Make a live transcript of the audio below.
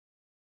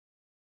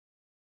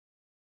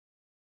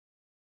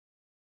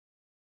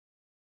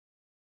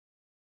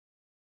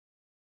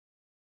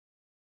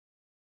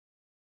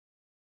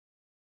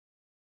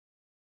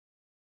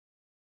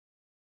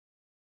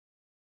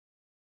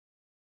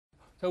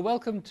So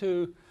welcome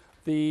to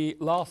the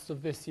last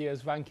of this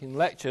year's Rankin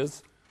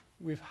lectures.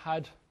 We've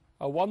had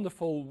a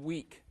wonderful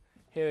week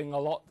hearing a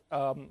lot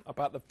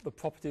about the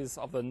properties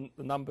of the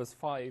numbers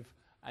 5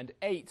 and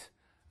 8.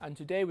 And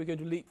today we're going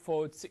to leap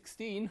forward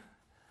 16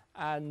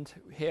 and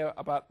hear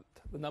about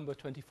the number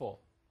 24.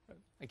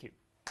 Thank you.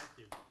 Thank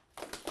you.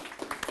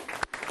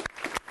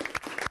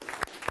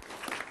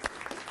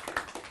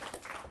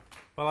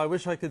 Well, I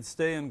wish I could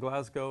stay in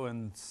Glasgow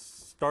and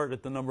start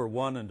at the number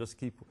 1 and just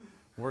keep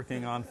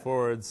working on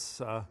forwards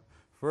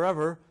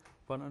forever,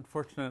 but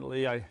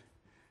unfortunately I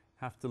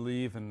have to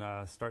leave and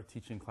start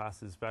teaching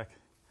classes back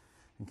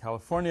in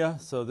California,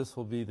 so this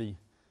will be the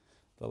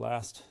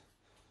last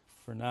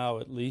for now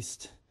at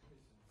least.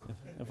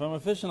 If I'm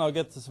efficient, I'll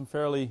get to some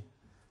fairly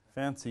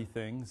fancy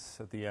things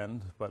at the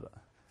end, but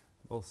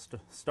we'll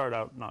start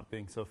out not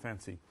being so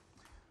fancy.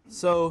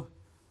 So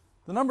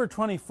the number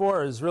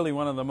 24 is really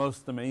one of the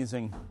most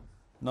amazing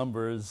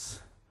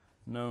numbers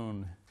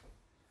known.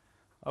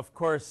 Of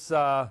course,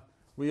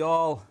 we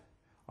all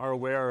are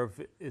aware of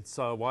its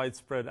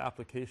widespread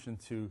application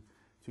to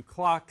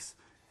clocks.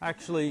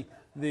 Actually,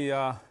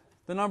 the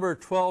number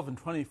 12 and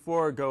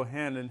 24 go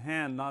hand in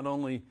hand, not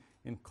only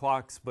in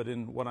clocks, but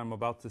in what I'm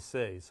about to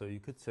say. So you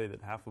could say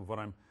that half of what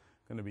I'm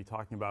going to be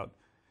talking about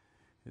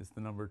is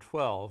the number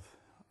 12.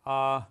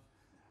 Yeah,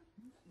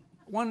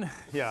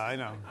 I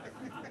know.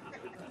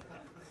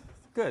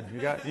 Good, you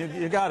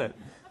got it.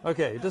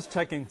 Okay, just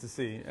checking to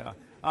see. Yeah.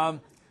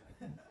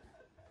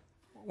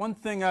 One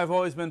thing I've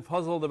always been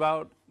puzzled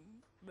about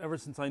ever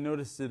since I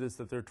noticed it is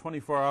that there are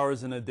 24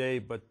 hours in a day,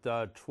 but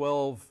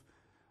 12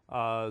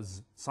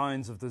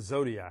 signs of the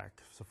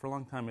zodiac. So for a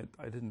long time,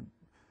 I didn't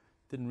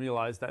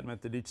realize that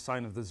meant that each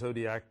sign of the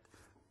zodiac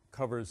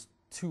covers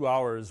 2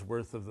 hours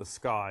worth of the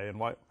sky. And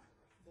why?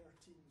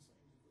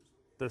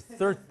 13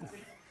 signs.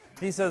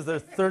 He says there are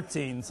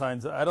 13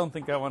 signs. I don't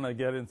think I want to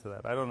get into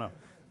that. I don't know.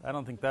 I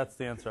don't think that's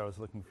the answer I was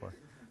looking for.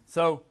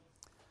 So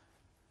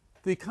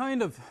the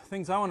kind of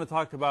things I want to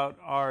talk about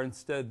are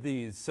instead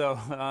these. So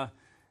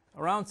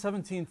around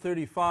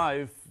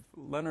 1735,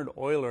 Leonard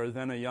Euler,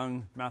 then a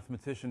young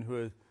mathematician who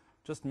was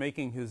just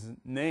making his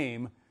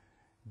name,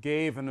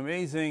 gave an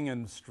amazing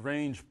and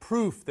strange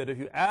proof that if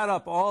you add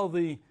up all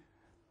the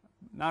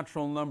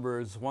natural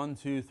numbers, 1,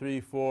 2, 3,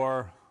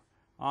 4,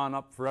 on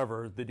up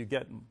forever, that you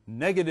get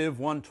negative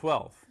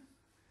 1/12.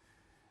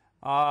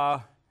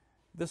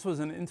 This was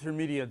an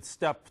intermediate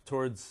step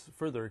towards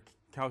further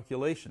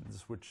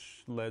calculations,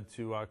 which led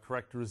to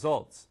correct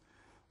results.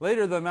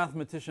 Later, the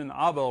mathematician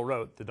Abel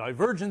wrote, "The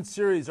divergent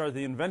series are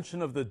the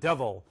invention of the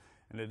devil,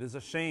 and it is a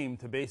shame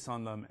to base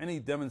on them any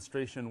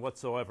demonstration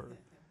whatsoever."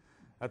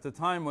 At the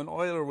time when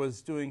Euler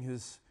was doing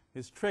his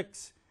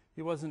tricks,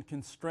 he wasn't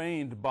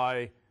constrained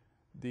by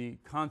the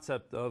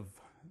concept of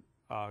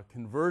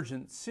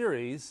convergent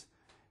series,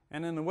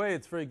 and in a way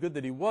it's very good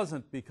that he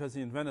wasn't, because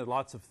he invented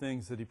lots of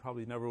things that he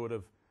probably never would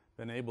have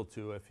been able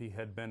to if he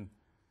had been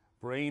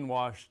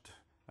brainwashed,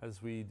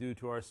 as we do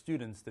to our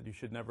students, that you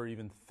should never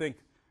even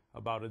think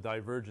about a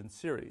divergent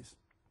series.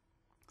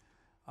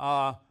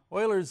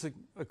 Euler's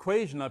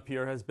equation up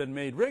here has been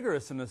made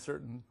rigorous in a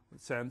certain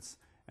sense,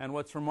 and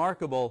what's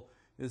remarkable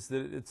is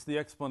that it's the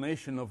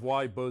explanation of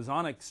why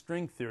bosonic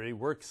string theory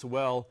works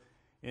well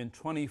in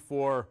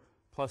 24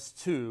 plus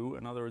 2,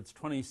 in other words,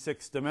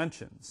 26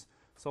 dimensions.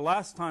 So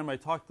last time I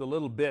talked a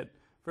little bit,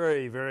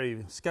 very,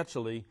 very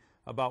sketchily,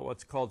 about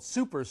what's called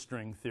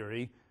superstring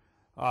theory.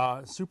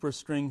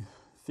 Superstring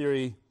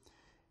theory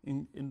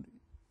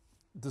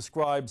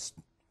describes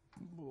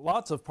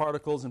lots of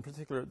particles. In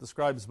particular, it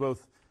describes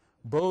both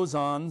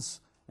bosons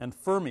and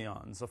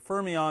fermions. A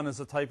fermion is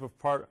a type of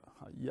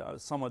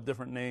somewhat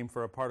different name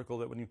for a particle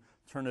that when you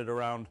turn it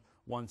around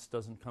once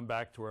doesn't come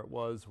back to where it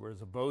was,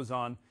 whereas a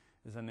boson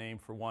is a name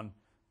for one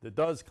that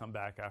does come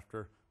back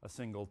after a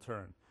single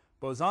turn.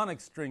 Bosonic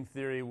string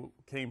theory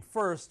came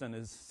first and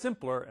is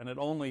simpler, and it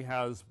only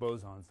has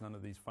bosons, none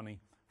of these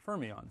funny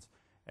fermions.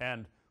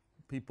 And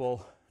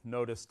people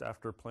noticed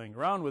after playing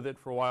around with it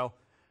for a while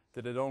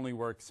that it only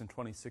works in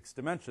 26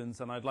 dimensions,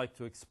 and I'd like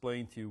to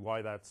explain to you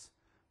why that's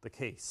the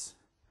case.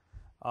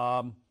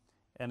 And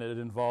it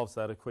involves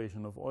that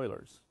equation of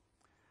Euler's.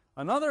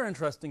 Another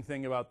interesting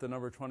thing about the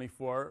number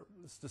 24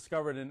 was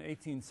discovered in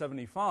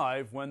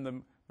 1875 when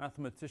the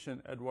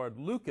mathematician Edward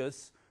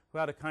Lucas, who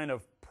had a kind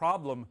of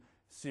problem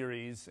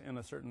series in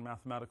a certain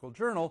mathematical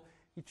journal,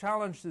 he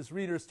challenged his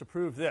readers to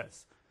prove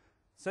this.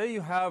 Say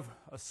you have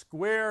a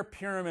square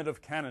pyramid of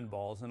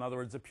cannonballs. In other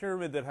words, a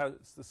pyramid that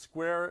has the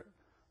square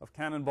of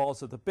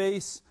cannonballs at the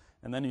base,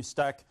 and then you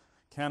stack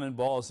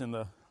cannonballs in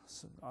the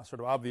sort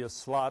of obvious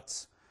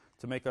slots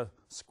to make a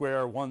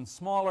square one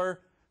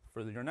smaller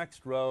for your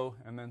next row,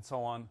 and then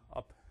so on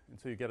up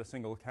until you get a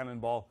single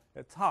cannonball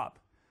at top.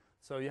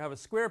 So you have a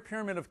square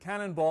pyramid of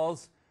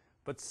cannonballs,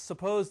 but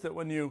suppose that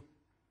when you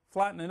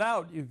flatten it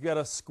out, you get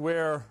a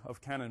square of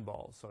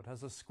cannonballs. So it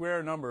has a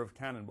square number of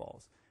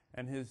cannonballs.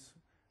 And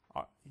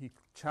he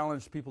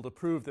challenged people to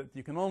prove that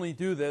you can only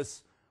do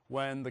this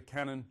when the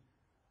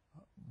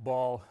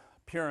cannonball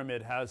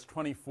pyramid has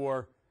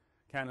 24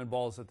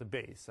 cannonballs at the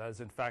base, as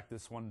in fact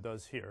this one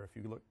does here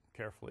if you look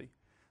carefully.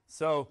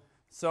 So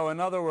in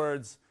other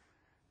words,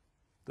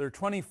 there are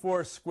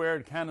 24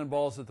 squared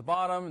cannonballs at the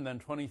bottom, and then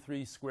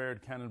 23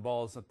 squared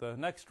cannonballs at the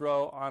next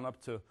row, on up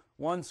to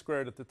 1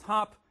 squared at the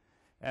top.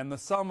 And the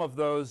sum of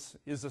those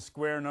is a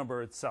square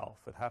number itself.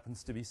 It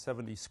happens to be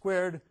 70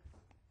 squared.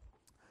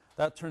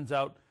 That turns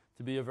out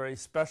to be a very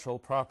special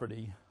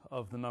property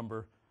of the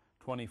number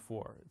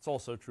 24. It's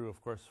also true, of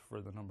course,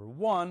 for the number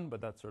 1,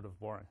 but that's sort of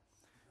boring.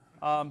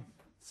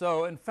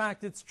 So in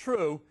fact, it's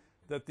true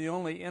that the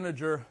only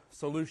integer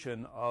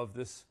solution of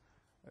this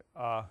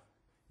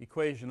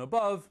equation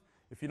above,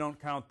 if you don't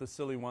count the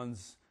silly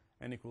ones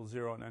n equals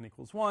 0 and n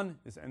equals 1,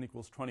 is n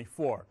equals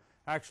 24.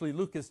 Actually,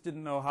 Lucas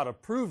didn't know how to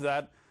prove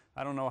that.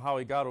 I don't know how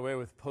he got away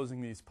with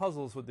posing these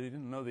puzzles that he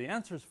didn't know the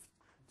answers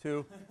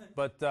to,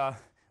 but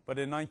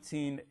in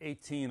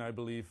 1918, I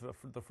believe,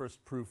 the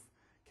first proof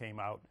came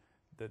out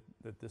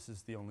that this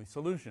is the only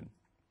solution.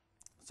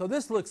 So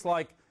this looks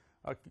like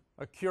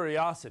a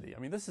curiosity. I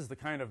mean, this is the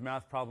kind of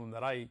math problem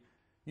that I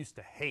used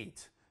to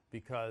hate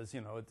because,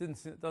 you know,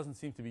 it doesn't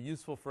seem to be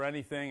useful for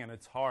anything, and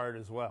it's hard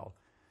as well.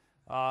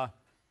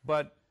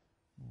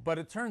 But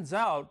it turns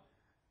out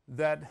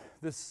that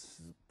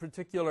this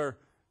particular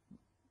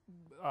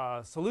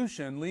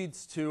solution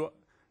leads to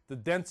the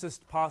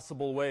densest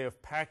possible way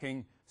of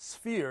packing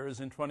spheres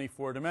in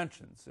 24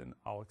 dimensions, and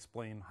I'll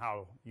explain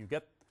how you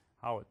get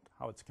how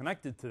it's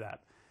connected to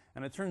that.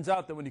 And it turns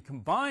out that when you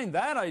combine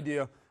that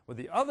idea with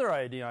the other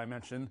idea I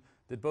mentioned,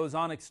 that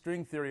bosonic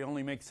string theory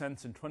only makes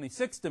sense in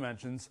 26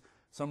 dimensions,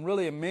 some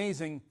really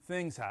amazing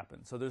things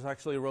happen. So there's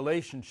actually a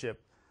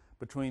relationship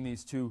between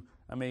these two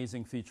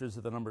amazing features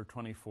of the number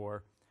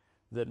 24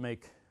 that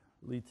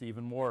lead to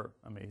even more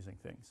amazing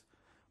things.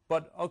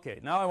 But okay,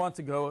 now I want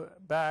to go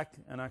back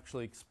and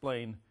actually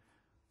explain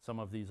some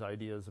of these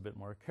ideas a bit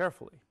more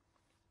carefully.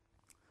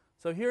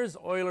 So here's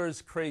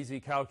Euler's crazy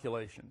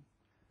calculation.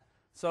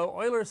 So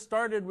Euler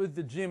started with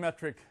the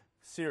geometric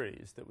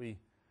series that we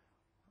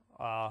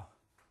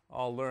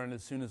all learn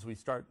as soon as we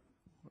start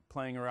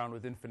playing around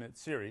with infinite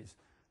series.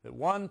 That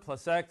 1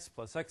 plus x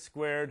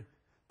squared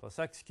plus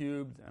x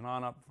cubed and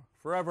on up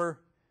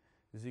forever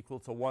is equal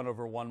to 1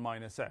 over 1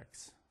 minus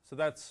x. So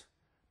that's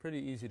pretty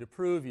easy to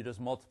prove. You just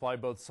multiply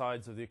both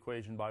sides of the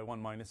equation by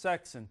 1 minus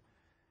x, and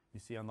you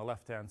see on the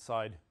left-hand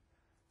side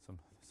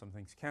some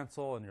things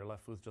cancel, and you're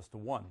left with just a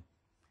 1.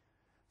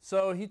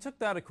 So he took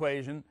that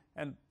equation,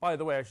 and by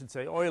the way, I should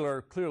say,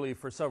 Euler clearly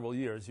for several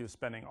years he was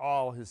spending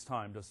all his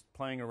time just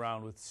playing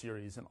around with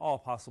series in all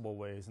possible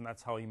ways, and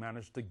that's how he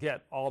managed to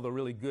get all the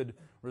really good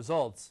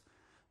results,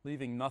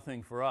 leaving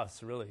nothing for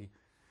us, really.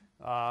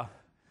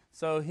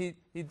 So he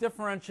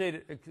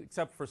differentiated,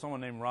 except for someone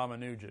named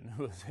Ramanujan,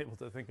 who was able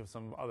to think of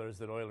some others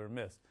that Euler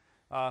missed.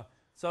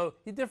 So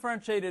he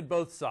differentiated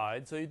both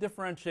sides. So you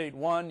differentiate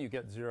 1, you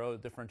get 0.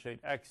 Differentiate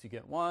x, you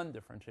get 1.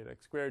 Differentiate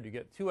x squared, you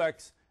get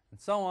 2x, and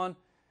so on.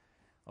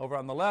 Over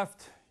on the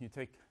left, you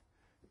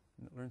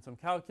learn some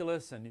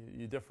calculus, and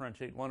you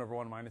differentiate 1 over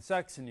 1 minus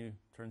x, and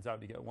turns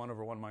out you get 1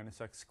 over 1 minus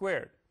x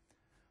squared.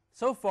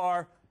 So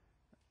far,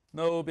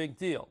 no big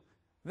deal.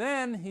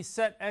 Then he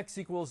set x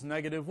equals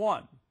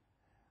 -1.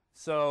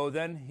 So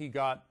then he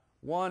got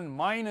 1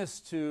 minus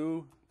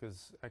 2,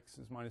 because x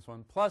is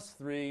 -1, plus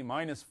 3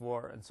 minus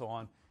 4, and so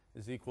on,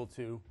 is equal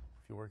to,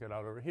 if you work it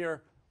out over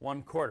here,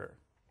 1/4.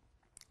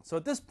 So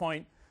at this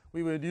point,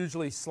 we would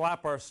usually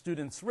slap our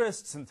students'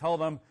 wrists and tell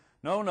them,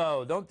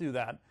 no, don't do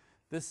that.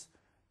 This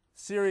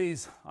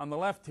series on the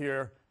left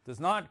here does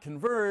not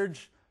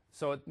converge,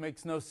 so it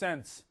makes no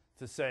sense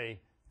to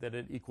say that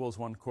it equals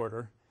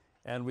 1/4.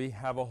 And we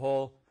have a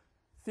whole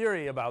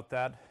theory about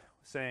that,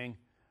 saying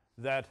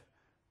that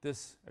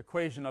this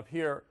equation up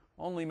here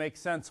only makes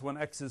sense when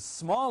x is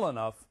small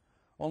enough,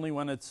 only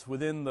when it's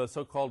within the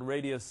so-called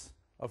radius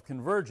of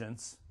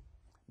convergence,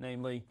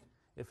 namely,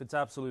 if its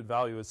absolute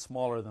value is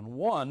smaller than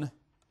 1,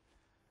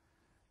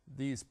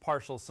 these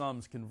partial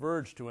sums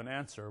converge to an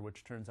answer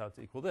which turns out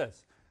to equal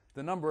this.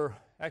 The number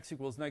x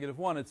equals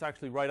 -1, it's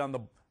actually right on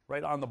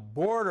the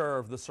border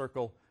of the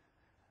circle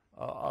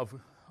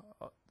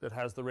that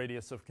has the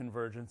radius of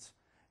convergence,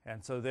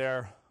 and so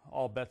there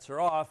all bets are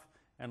off,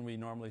 and we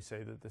normally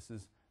say that this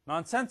is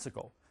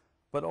nonsensical.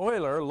 But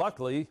Euler,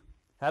 luckily,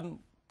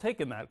 hadn't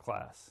taken that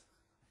class.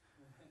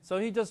 So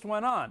he just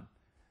went on.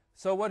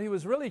 So what he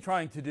was really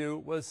trying to do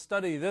was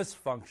study this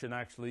function,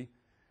 actually.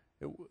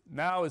 It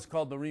now is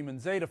called the Riemann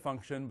zeta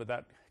function, but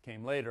that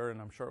came later,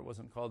 and I'm sure it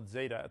wasn't called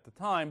zeta at the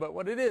time. But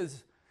what it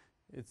is,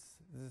 it's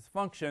this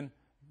function,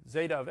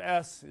 zeta of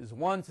s is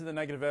 1 to the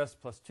negative s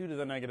plus 2 to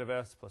the negative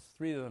s plus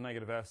 3 to the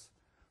negative s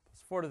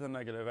plus 4 to the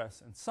negative s,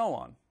 and so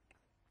on.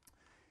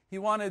 He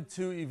wanted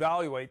to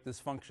evaluate this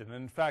function.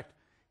 And in fact,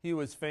 he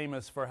was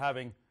famous for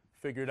having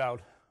figured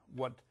out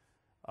what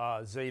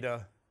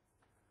zeta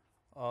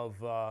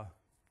of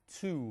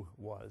 2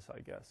 was,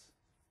 I guess.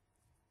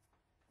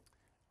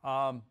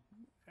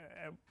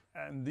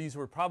 And these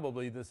were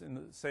probably in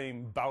the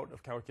same bout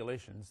of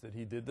calculations that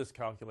he did this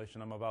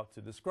calculation I'm about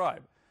to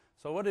describe.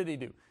 So what did he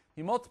do?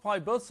 He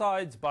multiplied both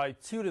sides by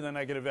 2 to the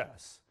negative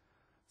s.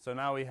 So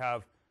now we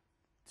have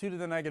 2 to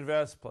the negative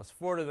s plus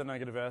 4 to the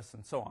negative s,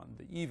 and so on.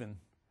 The even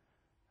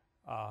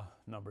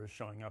number is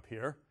showing up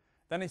here.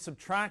 Then he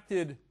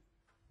subtracted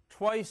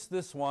twice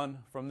this one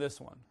from this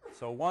one.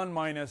 So 1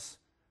 minus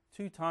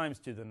 2 times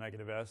 2 to the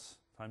negative s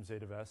times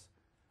zeta of s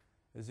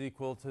is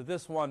equal to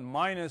this one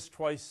minus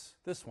twice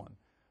this one.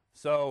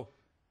 So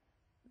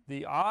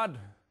the odd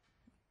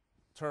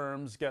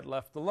terms get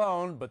left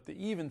alone, but the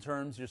even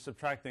terms, you're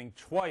subtracting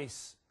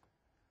twice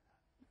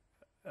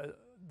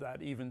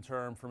that even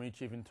term from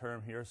each even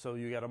term here, so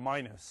you get a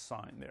minus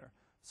sign there.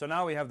 So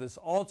now we have this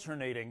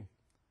alternating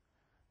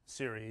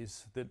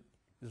series that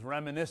is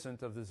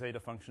reminiscent of the zeta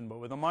function, but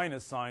with a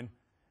minus sign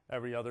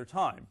every other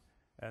time.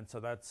 And so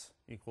that's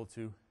equal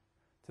to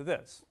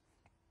this.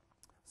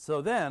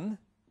 So then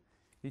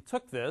he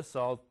took this,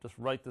 I'll just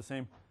write the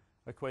same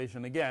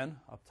equation again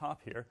up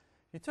top here.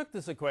 He took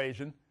this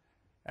equation,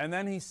 and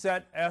then he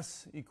set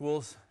s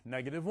equals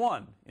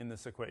 -1 in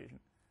this equation.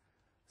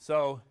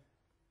 So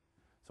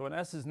when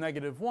s is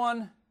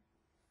 -1,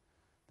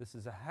 this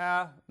is a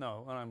half.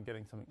 No, I'm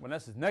getting something. When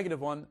s is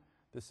 -1,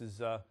 this is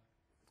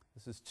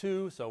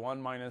 2. So 1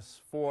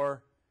 minus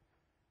 4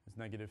 is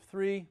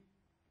 -3.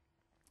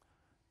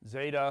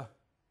 Zeta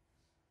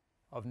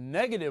of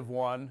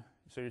 -1.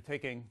 So you're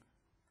taking,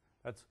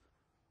 that's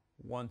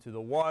 1 to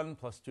the 1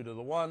 plus 2 to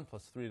the 1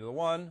 plus 3 to the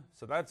 1.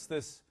 So that's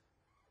this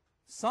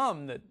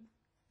sum that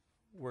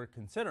we're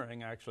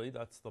considering, actually.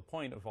 That's the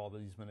point of all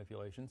these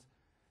manipulations.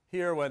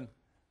 Here, when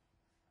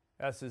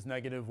s is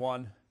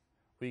 -1,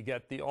 we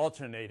get the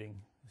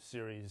alternating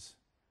series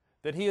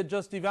that he had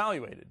just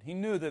evaluated. He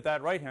knew that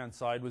that right-hand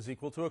side was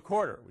equal to a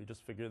quarter. We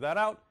just figured that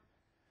out.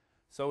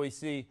 So we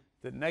see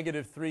that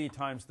 -3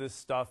 times this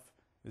stuff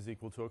is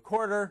equal to a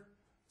quarter.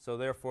 So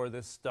therefore,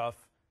 this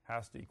stuff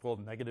has to equal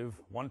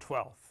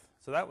 -1/12.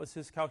 So that was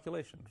his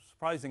calculation.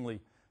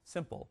 Surprisingly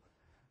simple.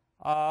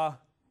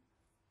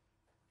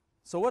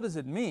 So what does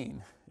it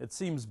mean? It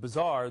seems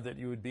bizarre that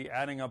you would be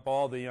adding up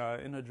all the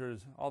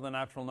integers, all the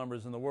natural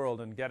numbers in the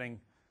world, and getting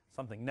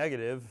something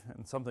negative,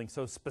 and something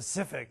so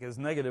specific as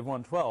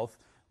 -1/12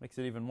 makes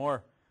it even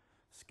more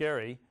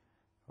scary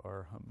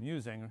or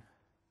amusing.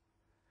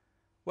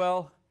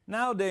 Well,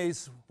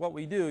 nowadays what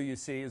we do, you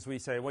see, is we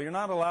say, well, you're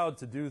not allowed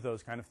to do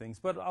those kind of things,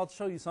 but I'll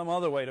show you some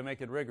other way to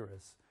make it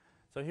rigorous.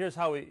 So here's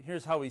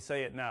how we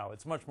say it now.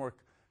 It's much more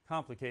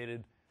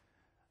complicated,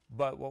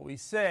 but what we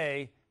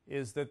say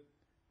is that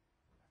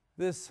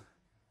this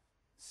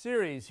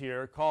series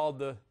here, called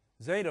the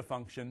zeta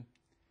function,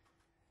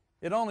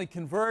 it only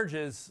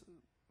converges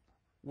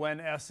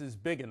when s is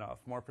big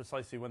enough, more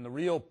precisely when the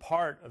real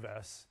part of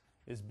s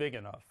is big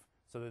enough,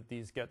 so that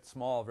these get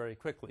small very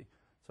quickly.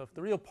 So if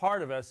the real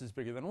part of s is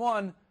bigger than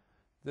 1,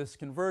 this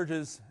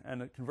converges,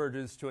 and it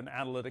converges to an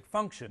analytic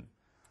function.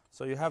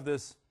 So you have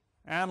this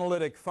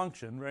analytic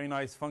function, very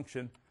nice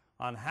function,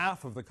 on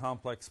half of the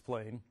complex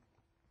plane,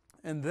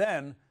 and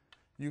then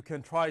you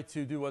can try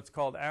to do what's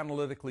called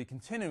analytically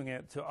continuing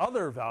it to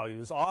other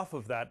values off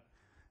of that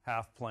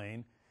half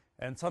plane.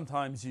 And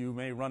sometimes you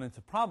may run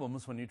into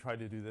problems when you try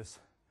to do this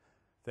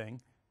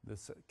thing,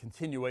 this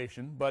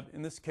continuation. But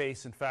in this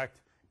case, in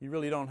fact, you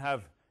really don't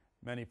have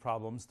many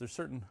problems. There's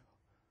certain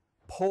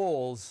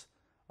poles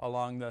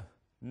along the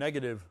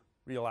negative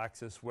real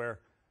axis where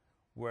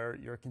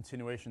your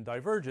continuation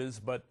diverges,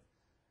 but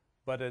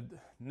at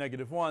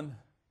 -1,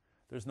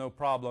 there's no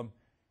problem.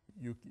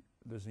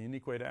 There's a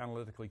unique way to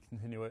analytically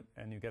continue it,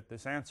 and you get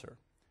this answer.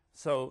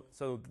 So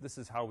this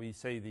is how we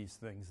say these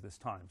things this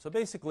time. So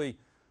basically,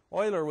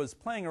 Euler was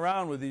playing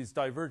around with these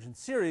divergent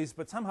series,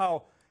 but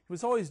somehow he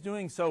was always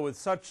doing so with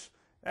such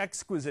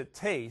exquisite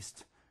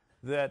taste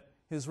that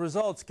his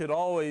results could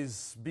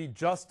always be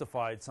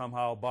justified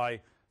somehow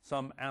by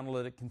some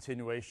analytic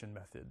continuation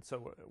method.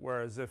 So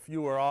whereas if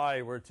you or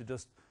I were to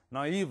just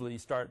naively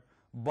start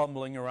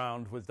bumbling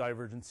around with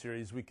divergent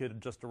series, we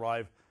could just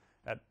arrive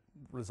at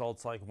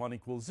results like 1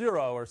 equals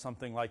 0 or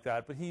something like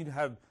that. But he'd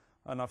have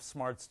enough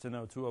smarts to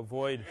know to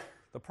avoid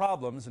the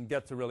problems and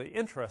get to really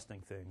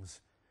interesting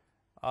things.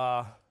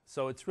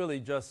 So it's really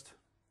just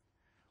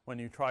when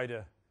you try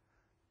to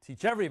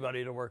teach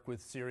everybody to work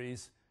with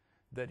series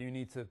that you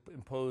need to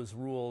impose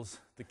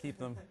rules to keep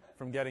them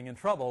from getting in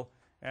trouble.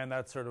 And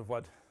that's sort of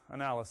what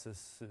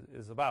analysis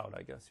is about,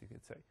 I guess you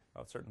could say,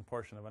 a certain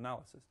portion of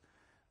analysis.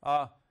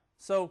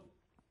 So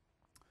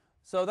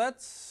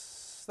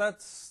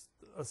that's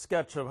a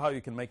sketch of how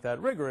you can make that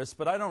rigorous,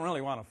 but I don't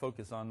really want to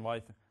focus on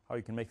how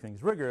you can make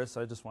things rigorous.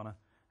 I just want to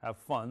have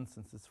fun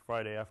since it's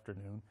Friday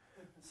afternoon.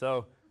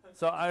 So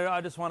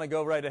I just want to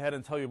go right ahead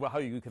and tell you about how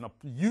you can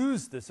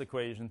use this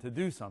equation to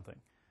do something.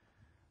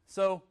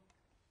 So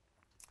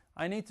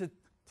I need to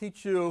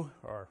teach you,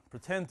 or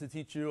pretend to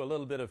teach you, a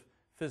little bit of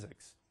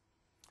physics.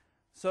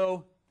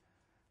 So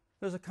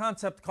there's a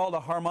concept called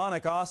a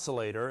harmonic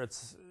oscillator.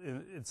 It's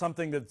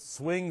something that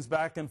swings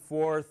back and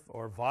forth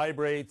or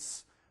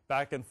vibrates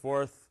back and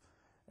forth,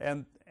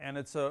 and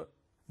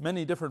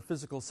many different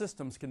physical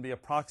systems can be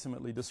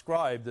approximately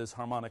described as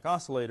harmonic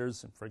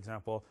oscillators. For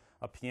example,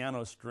 a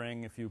piano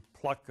string, if you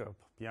pluck a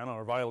piano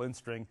or violin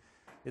string,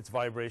 its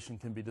vibration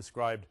can be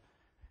described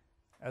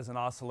as an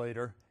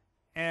oscillator.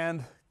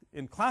 And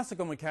in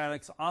classical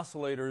mechanics,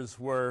 oscillators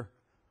were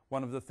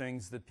one of the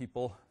things that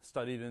people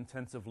studied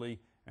intensively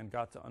and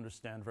got to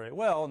understand very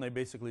well. And they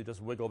basically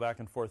just wiggle back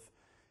and forth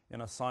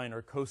in a sine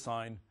or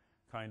cosine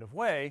kind of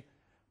way.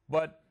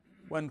 But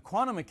when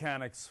quantum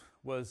mechanics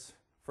was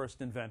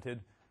first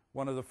invented,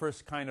 one of the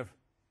first kind of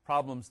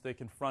problems they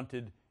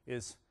confronted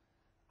is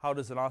how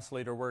does an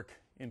oscillator work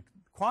in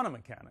quantum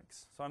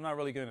mechanics? So I'm not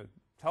really going to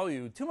tell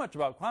you too much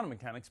about quantum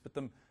mechanics, but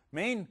the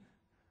main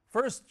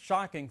first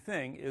shocking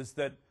thing is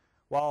that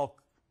while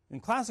in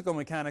classical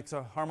mechanics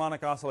a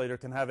harmonic oscillator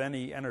can have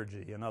any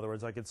energy, in other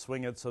words, I could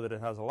swing it so that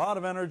it has a lot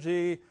of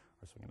energy,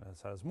 or swing it as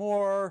it has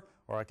more,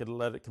 or I could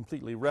let it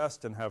completely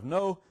rest and have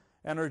no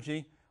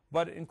energy.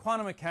 But in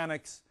quantum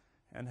mechanics,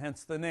 and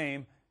hence the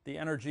name, the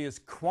energy is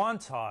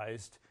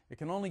quantized. It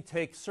can only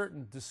take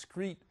certain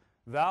discrete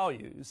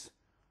values,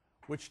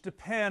 which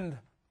depend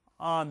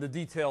on the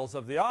details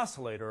of the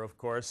oscillator, of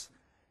course.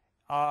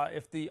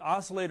 If the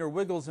oscillator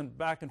wiggles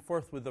back and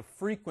forth with the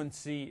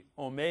frequency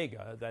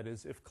omega, that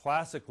is, if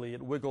classically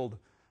it wiggled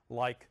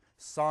like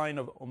sine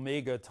of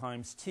omega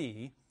times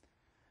t,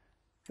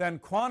 then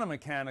quantum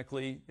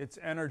mechanically its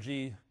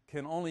energy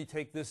can only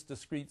take this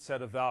discrete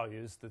set of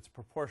values that's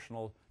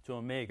proportional to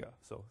omega.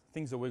 So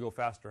things that wiggle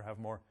faster have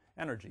more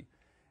energy.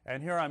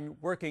 And here I'm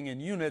working in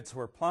units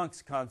where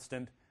Planck's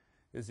constant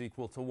is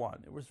equal to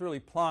 1. It was really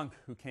Planck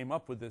who came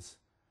up with this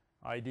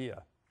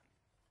idea.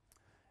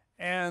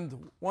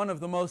 And one of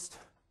the most,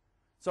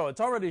 so it's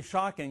already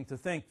shocking to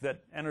think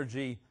that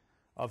energy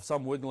of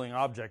some wiggling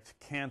object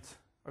can't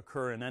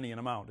occur in any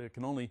amount. It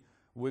can only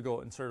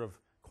wiggle in sort of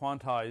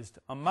quantized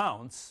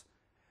amounts.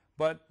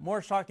 But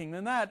more shocking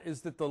than that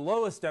is that the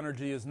lowest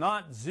energy is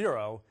not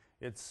 0,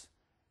 it's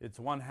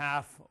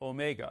 1/2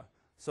 omega.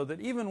 So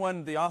that even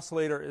when the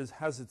oscillator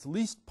has its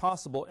least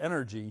possible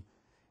energy,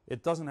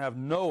 it doesn't have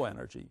no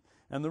energy.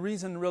 And the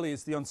reason really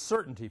is the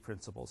uncertainty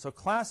principle. So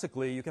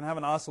classically, you can have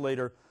an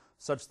oscillator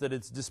such that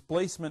its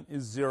displacement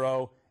is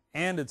 0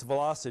 and its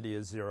velocity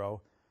is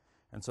 0.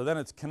 And so then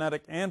its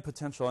kinetic and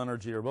potential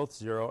energy are both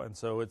 0, and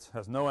so it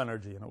has no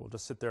energy, and it will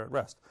just sit there at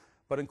rest.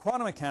 But in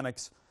quantum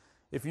mechanics,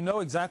 if you know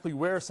exactly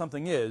where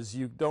something is,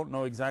 you don't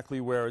know exactly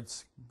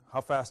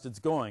how fast it's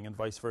going, and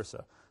vice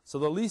versa. So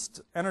the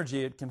least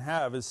energy it can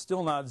have is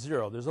still not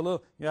 0. There's a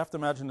little, you have to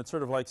imagine it's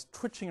sort of like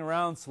twitching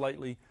around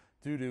slightly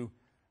due to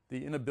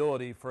the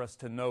inability for us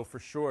to know for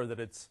sure that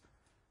it's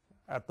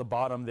at the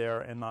bottom there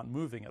and not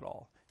moving at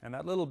all. And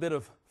that little bit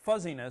of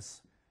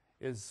fuzziness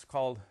is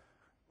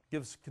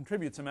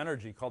contributes some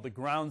energy called the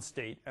ground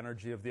state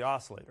energy of the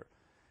oscillator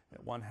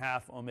at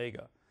 1/2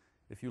 omega.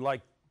 If you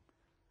like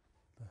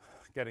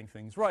getting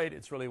things right,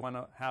 it's really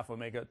 1/2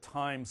 omega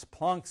times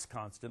Planck's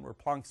constant, where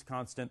Planck's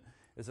constant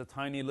is a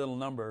tiny little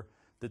number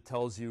that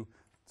tells you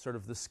sort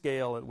of the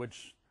scale at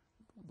which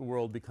the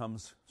world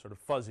becomes sort of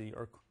fuzzy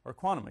or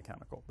quantum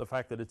mechanical. The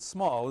fact that it's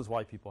small is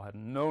why people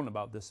hadn't known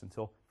about this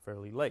until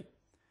fairly late.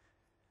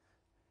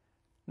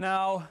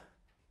 Now,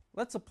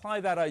 let's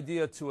apply that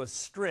idea to a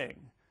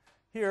string.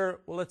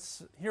 Here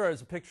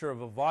is a picture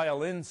of a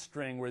violin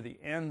string where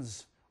the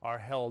ends are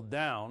held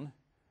down.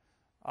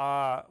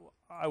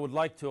 I would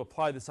like to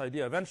apply this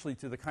idea eventually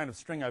to the kind of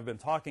string I've been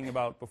talking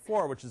about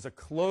before, which is a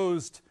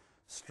closed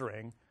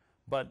string,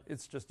 but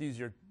it's just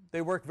easier.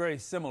 They work very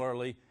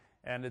similarly,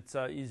 and it's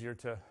easier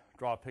to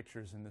draw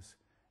pictures in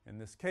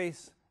this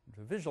case,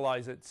 to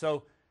visualize it.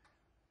 So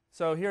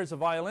here's a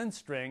violin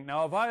string.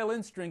 Now, a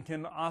violin string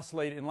can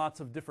oscillate in lots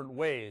of different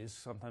ways,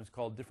 sometimes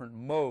called different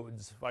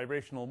modes,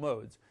 vibrational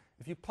modes.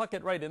 If you pluck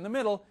it right in the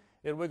middle,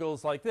 it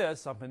wiggles like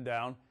this, up and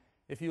down.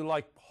 If you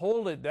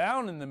hold it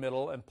down in the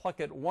middle and pluck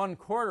it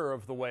 1/4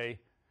 of the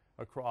way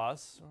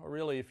across, or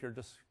really if you're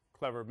just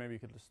clever, maybe you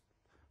could just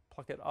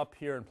pluck it up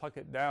here and pluck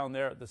it down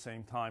there at the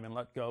same time and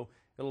let go.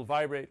 It'll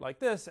vibrate like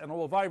this, and it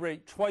will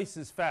vibrate twice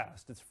as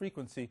fast. Its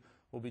frequency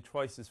will be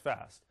twice as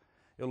fast.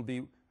 It'll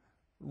be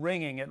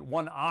ringing at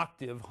 1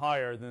 octave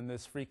higher than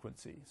this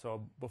frequency.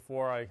 So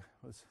before I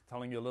was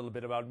telling you a little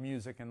bit about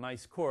music and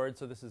nice chords,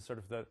 so this is sort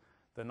of the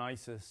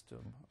nicest,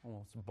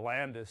 almost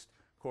blandest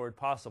chord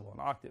possible, an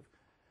octave.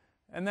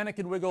 And then it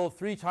can wiggle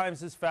 3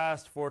 times as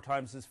fast, 4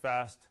 times as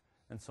fast,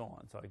 and so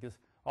on. So I guess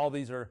all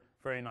these are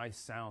very nice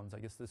sounds. I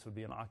guess this would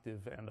be an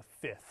octave and a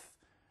fifth,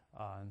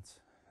 and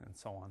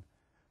so on.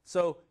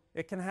 So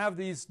it can have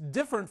these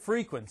different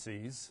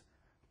frequencies,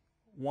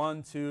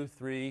 1, 2,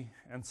 3,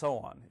 and so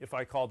on, if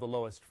I call the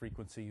lowest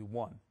frequency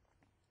 1.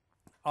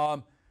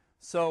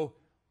 So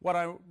what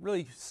I'm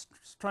really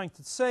trying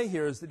to say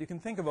here is that you can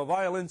think of a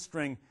violin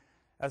string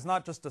as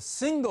not just a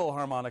single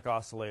harmonic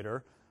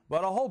oscillator,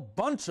 but a whole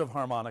bunch of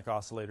harmonic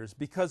oscillators,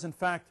 because in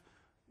fact,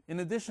 in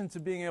addition to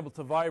being able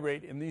to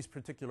vibrate in these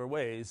particular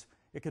ways,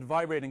 it could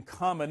vibrate in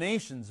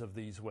combinations of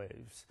these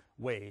ways.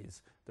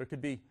 There could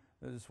be,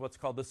 this is what's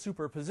called the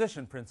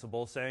superposition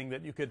principle, saying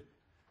that you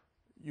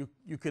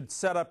could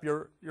set up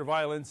your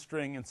violin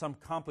string in some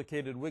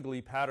complicated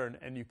wiggly pattern,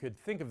 and you could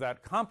think of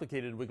that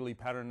complicated wiggly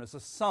pattern as a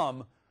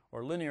sum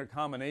or linear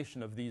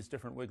combination of these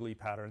different wiggly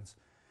patterns.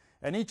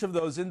 And each of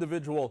those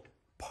individual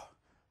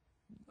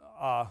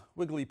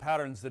wiggly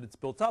patterns that it's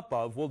built up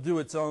of will do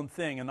its own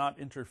thing and not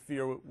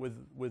interfere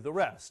with the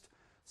rest.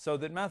 So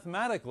that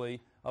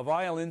mathematically, a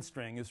violin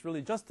string is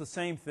really just the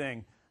same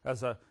thing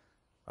as a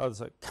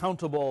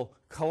countable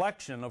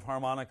collection of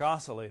harmonic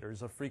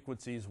oscillators of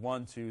frequencies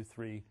 1, 2,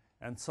 3,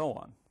 and so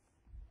on.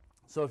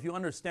 So if you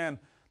understand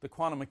the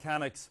quantum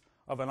mechanics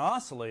of an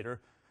oscillator,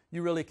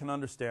 you really can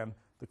understand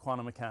the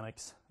quantum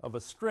mechanics of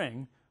a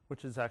string,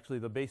 which is actually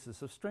the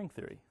basis of string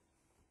theory.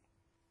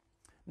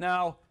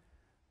 Now,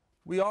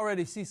 we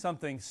already see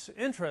something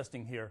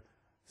interesting here.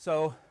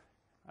 So,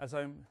 as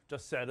I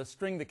just said, a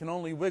string that can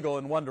only wiggle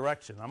in one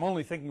direction. I'm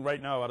only thinking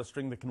right now about a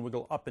string that can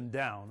wiggle up and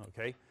down,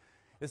 okay?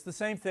 It's the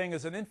same thing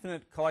as an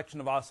infinite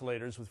collection of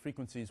oscillators with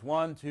frequencies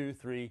 1, 2,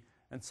 3,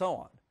 and so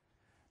on.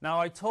 Now,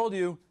 I told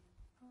you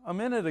a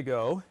minute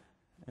ago,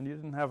 and you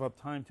didn't have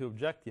time to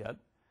object yet,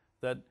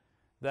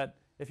 that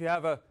if you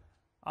have an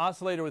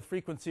oscillator with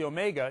frequency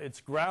omega, its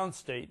ground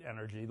state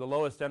energy, the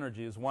lowest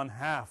energy, is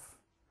 1/2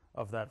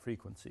 of that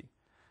frequency.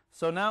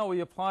 So now we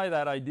apply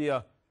that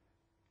idea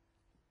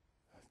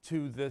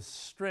to this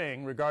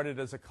string regarded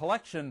as a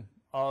collection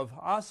of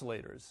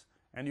oscillators.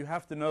 And you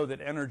have to know that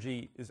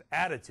energy is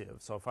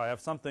additive. So if I have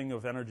something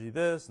of energy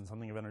this and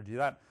something of energy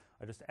that,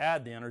 I just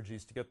add the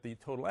energies to get the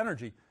total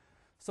energy.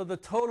 So the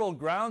total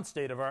ground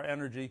state of our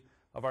energy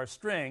of our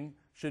string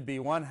should be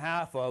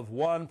 1/2 of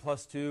 1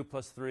 plus 2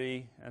 plus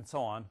 3 and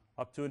so on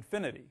up to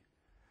infinity.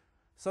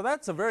 So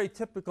that's a very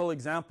typical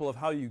example of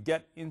how you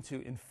get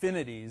into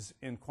infinities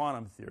in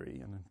quantum theory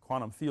and in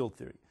quantum field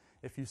theory.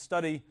 If you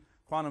study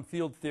quantum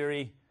field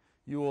theory,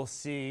 you will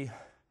see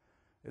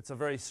it's a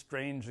very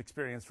strange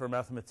experience for a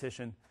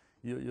mathematician.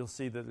 You'll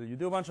see that you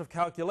do a bunch of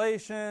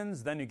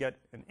calculations, then you get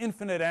an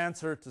infinite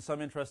answer to some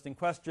interesting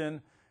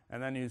question,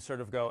 and then you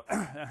sort of go,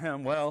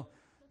 well,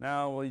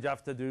 now we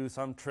have to do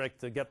some trick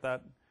to get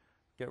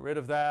rid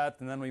of that,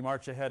 and then we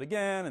march ahead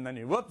again, and then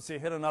you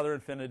hit another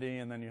infinity,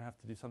 and then you have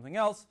to do something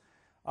else,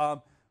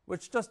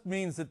 which just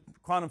means that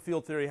quantum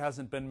field theory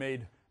hasn't been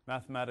made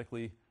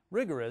mathematically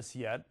rigorous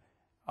yet.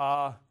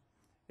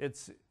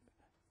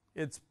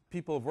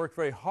 People have worked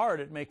very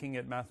hard at making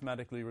it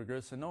mathematically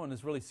rigorous, and no one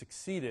has really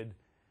succeeded.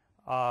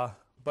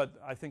 But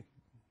I think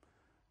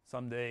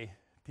someday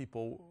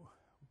people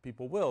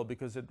will,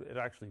 because it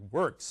actually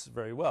works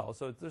very well.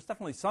 So there's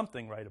definitely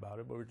something right about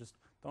it, but we just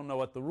don't know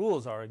what the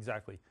rules are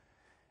exactly.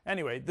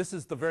 Anyway, this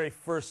is the very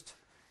first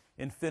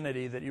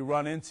infinity that you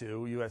run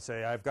into. You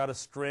say, I've got a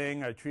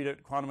string, I treat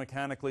it quantum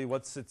mechanically,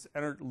 what's its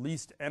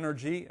least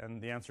energy?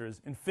 And the answer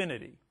is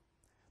infinity.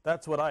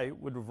 That's what I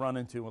would have run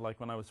into like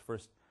when I was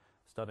first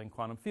studying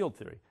quantum field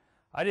theory.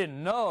 I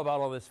didn't know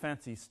about all this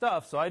fancy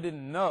stuff, so I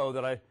didn't know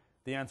that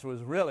the answer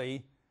was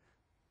really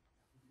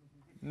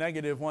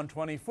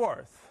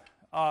 -1/24.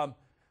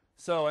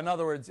 So in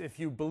other words, if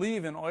you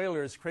believe in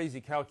Euler's crazy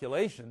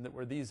calculation that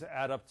where these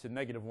add up to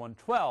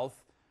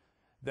 -1/12,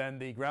 then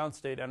the ground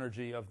state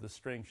energy of the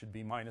string should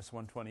be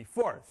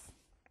 -1/24.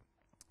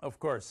 Of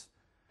course,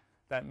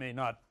 that may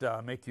not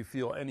make you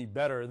feel any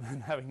better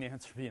than having the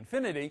answer be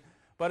infinity,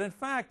 but in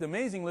fact,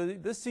 amazingly,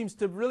 this seems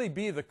to really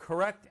be the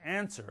correct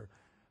answer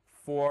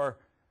for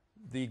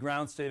the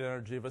ground state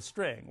energy of a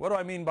string. What do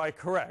I mean by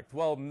correct?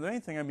 Well, the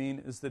main thing I mean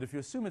is that if you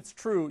assume it's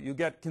true, you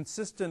get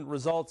consistent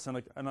results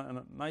and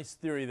a nice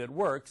theory that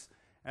works,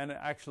 and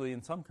actually,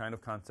 in some kind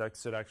of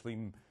context, it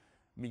actually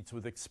meets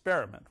with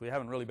experiment. We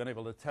haven't really been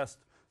able to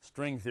test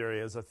string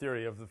theory as a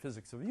theory of the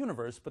physics of the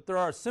universe, but there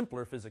are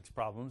simpler physics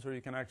problems where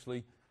you can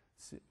actually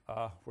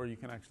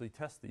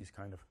test these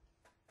kind of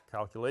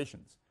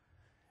calculations.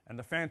 And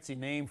the fancy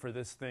name for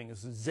this thing is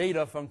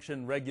zeta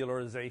function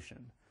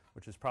regularization,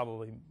 which is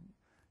probably,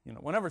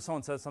 whenever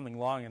someone says something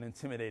long and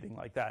intimidating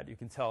like that, you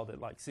can tell that,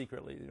 like,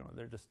 secretly,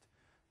 they just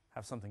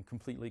have something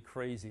completely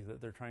crazy that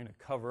they're trying to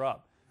cover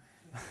up.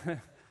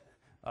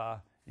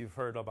 You've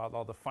heard about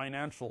all the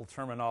financial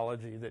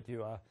terminology that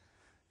you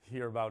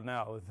hear about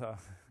now with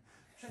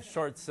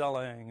short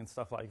selling and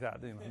stuff like that.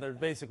 They're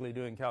basically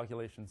doing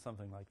calculations,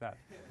 something like that.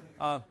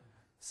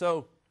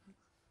 So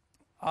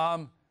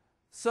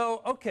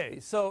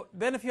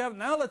then if you have,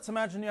 now let's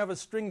imagine you have a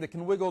string that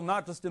can wiggle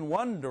not just in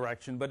one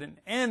direction, but in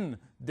n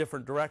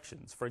different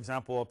directions. For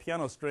example, a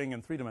piano string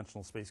in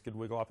three-dimensional space could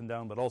wiggle up and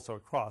down, but also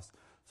across,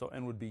 so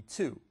n would be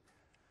 2.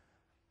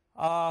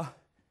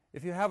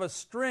 If you have a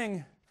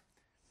string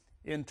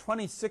in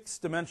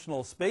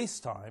 26-dimensional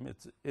space-time,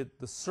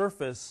 the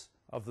surface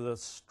of the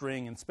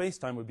string in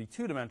space-time would be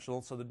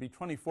 2-dimensional, so there'd be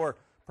 24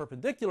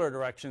 perpendicular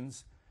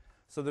directions,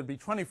 so there'd be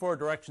 24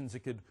 directions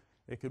it could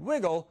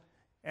wiggle.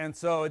 And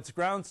so its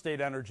ground state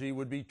energy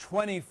would be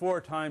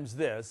 24 times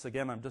this.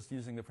 Again, I'm just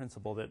using the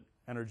principle that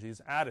energy is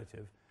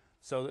additive.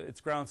 So its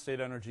ground state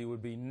energy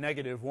would be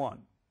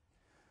 -1.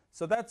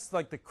 So that's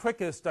like the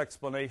quickest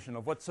explanation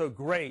of what's so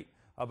great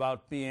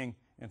about being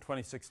in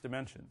 26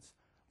 dimensions.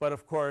 But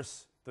of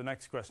course, the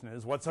next question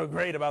is, what's so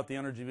great about the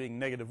energy being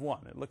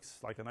 -1? It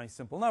looks like a nice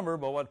simple number,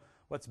 but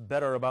what's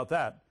better about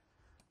that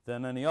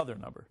than any other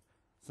number?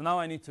 So now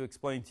I need to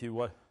explain to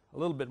you a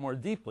little bit more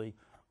deeply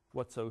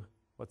what's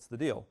the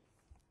deal.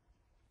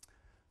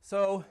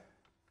 So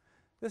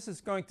this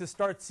is going to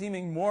start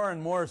seeming more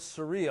and more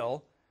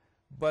surreal,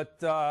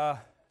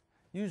 but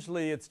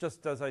usually it's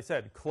just, as I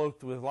said,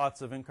 cloaked with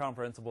lots of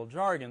incomprehensible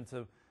jargon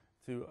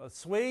to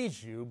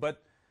assuage you.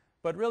 But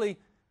really,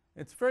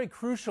 it's very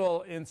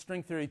crucial in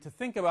string theory to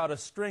think about a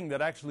string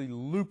that actually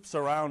loops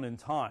around in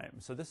time.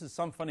 So this is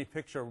some funny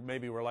picture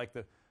maybe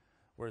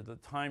where the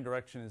time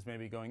direction is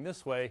maybe going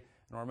this way,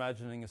 and we're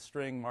imagining a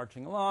string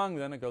marching along,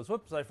 then it goes,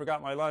 whoops, I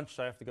forgot my lunch,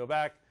 I have to go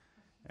back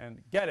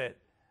and get it.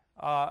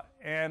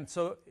 And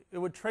so it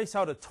would trace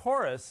out a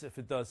torus if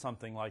it does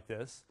something like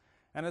this.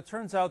 And it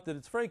turns out that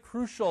it's very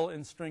crucial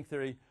in string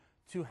theory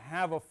to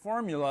have a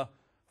formula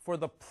for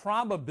the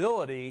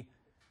probability,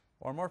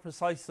 or more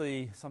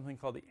precisely something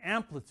called the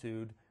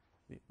amplitude.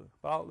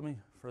 Well, let me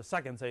for a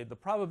second say the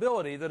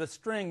probability that a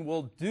string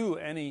will do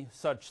any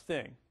such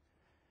thing.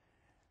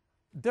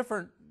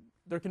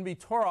 There can be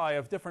tori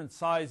of different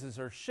sizes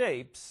or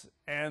shapes,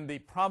 and the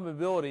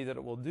probability that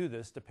it will do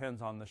this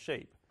depends on the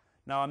shape.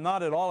 Now, I'm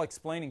not at all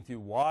explaining to you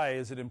why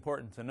is it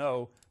important to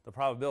know the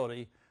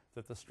probability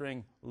that the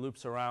string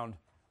loops around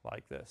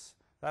like this.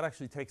 That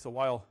actually takes a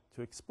while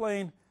to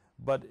explain,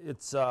 but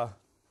it's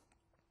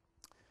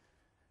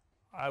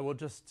I will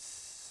just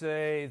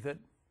say that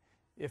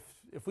if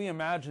we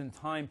imagine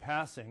time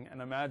passing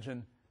and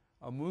imagine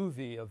a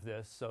movie of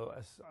this, so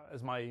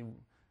as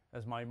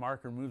my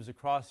marker moves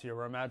across here,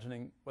 we're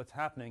imagining what's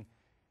happening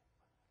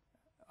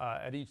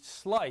at each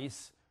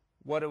slice.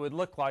 What it would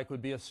look like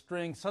would be a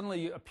string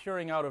suddenly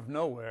appearing out of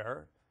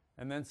nowhere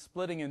and then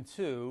splitting in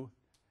two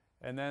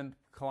and then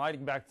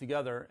colliding back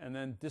together and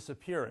then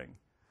disappearing.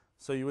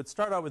 So you would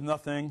start out with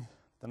nothing,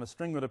 then a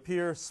string would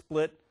appear,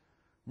 split,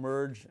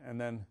 merge,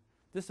 and then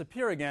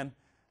disappear again.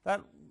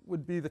 That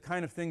would be the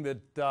kind of thing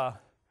that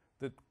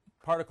that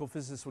particle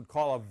physicists would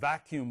call a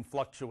vacuum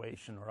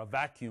fluctuation or a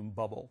vacuum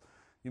bubble.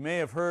 You may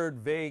have heard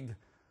vague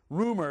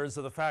rumors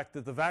of the fact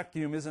that the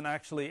vacuum isn't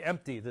actually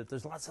empty, that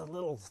there's lots of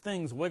little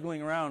things wiggling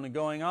around and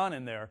going on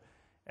in there.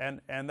 And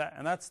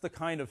that's the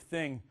kind of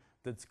thing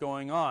that's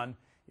going on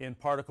in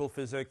particle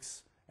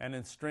physics and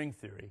in string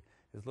theory,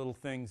 is little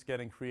things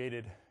getting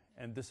created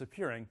and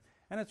disappearing.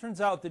 And it turns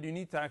out that you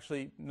need to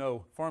actually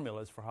know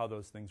formulas for how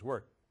those things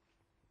work.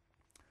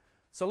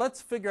 So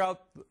let's figure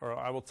out, or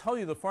I will tell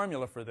you the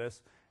formula for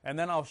this, and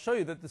then I'll show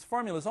you that this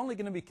formula is only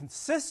going to be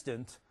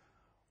consistent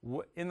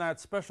in that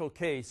special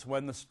case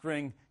when the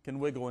string can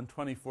wiggle in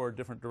 24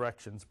 different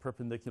directions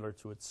perpendicular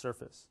to its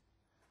surface.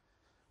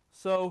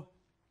 So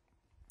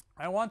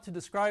I want to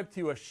describe to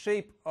you a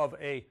shape of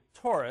a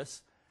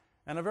torus,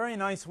 and a very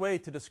nice way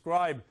to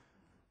describe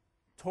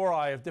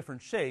tori of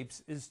different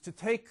shapes is to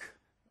take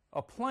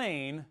a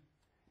plane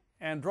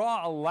and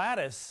draw a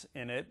lattice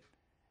in it.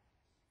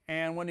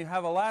 And when you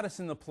have a lattice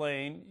in the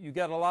plane, you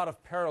get a lot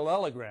of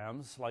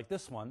parallelograms like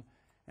this one.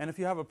 And if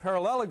you have a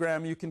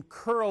parallelogram, you can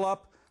curl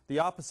up the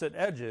opposite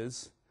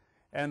edges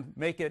and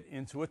make it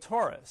into a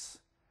torus.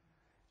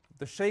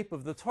 The shape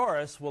of the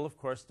torus will, of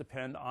course,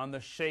 depend on the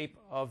shape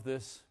of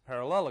this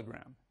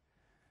parallelogram.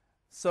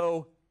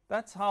 So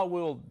that's how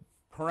we'll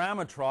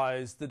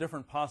parameterize the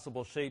different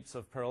possible shapes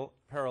of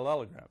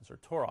parallelograms, or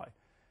tori.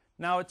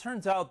 Now, it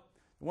turns out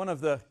one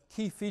of the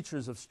key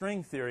features of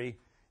string theory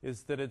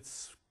is that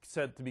it's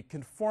said to be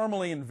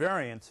conformally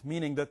invariant,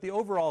 meaning that the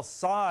overall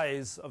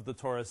size of the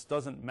torus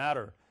doesn't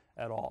matter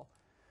at all.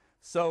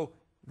 So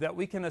that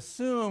we can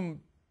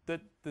assume that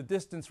the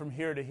distance from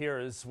here to here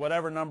is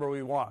whatever number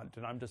we want,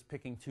 and I'm just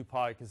picking 2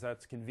 pi because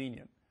that's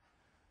convenient.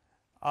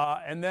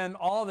 And then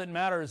all that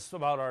matters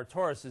about our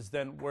torus is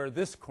then where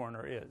this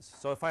corner is.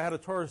 So if I had a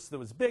torus that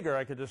was bigger,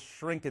 I could just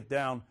shrink it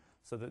down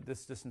so that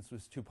this distance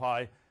was 2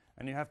 pi,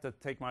 and you have to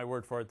take my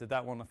word for it that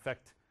that won't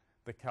affect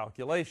the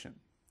calculation.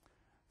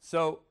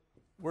 So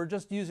we're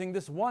just using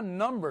this one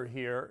number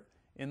here,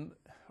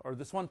 or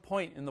this one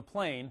point in the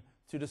plane,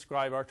 to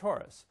describe our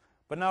torus.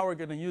 But now we're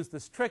going to use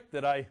this trick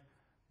that I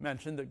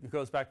mentioned that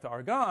goes back to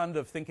Argand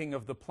of thinking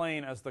of the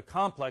plane as the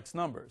complex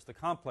numbers, the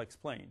complex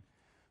plane.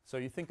 So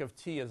you think of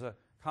t as a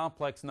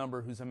complex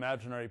number whose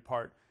imaginary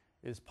part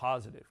is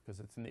positive because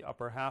it's in the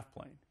upper half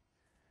plane.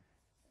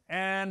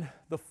 And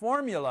the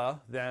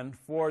formula then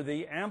for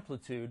the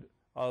amplitude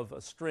of a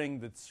string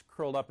that's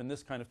curled up in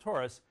this kind of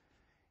torus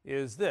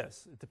is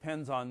this. It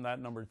depends on that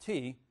number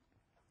t.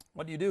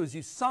 What you do is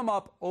you sum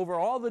up over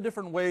all the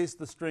different ways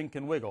the string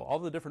can wiggle, all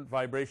the different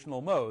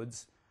vibrational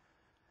modes.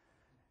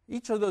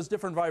 Each of those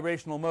different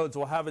vibrational modes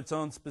will have its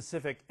own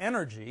specific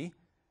energy,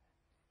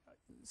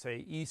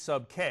 say E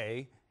sub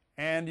k,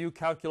 and you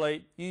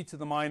calculate e to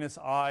the minus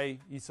I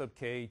e sub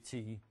k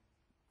t,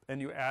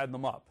 and you add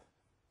them up.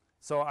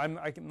 So I'm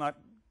not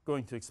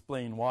going to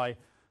explain why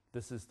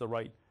this is the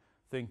right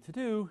thing to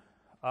do,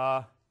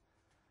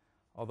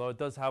 although it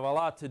does have a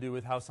lot to do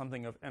with how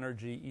something of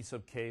energy E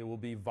sub k will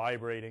be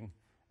vibrating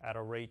at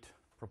a rate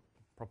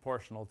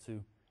proportional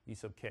to E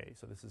sub k.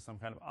 So this is some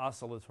kind of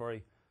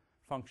oscillatory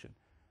function.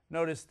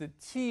 Notice that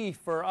t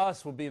for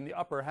us will be in the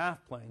upper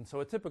half plane.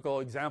 So a typical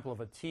example of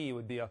a t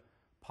would be a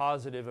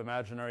positive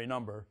imaginary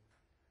number.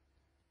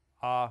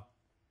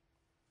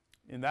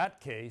 in that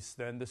case,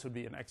 then this would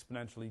be an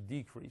exponentially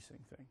decreasing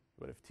thing.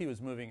 But if t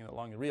was moving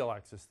along the real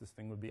axis, this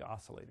thing would be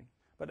oscillating.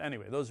 But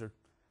anyway, those are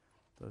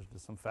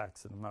just some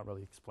facts that I'm not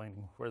really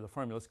explaining where the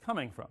formula is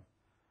coming from.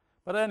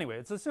 But anyway,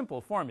 it's a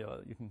simple formula.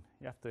 You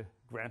have to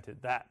grant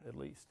it that at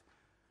least.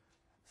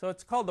 So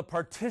it's called the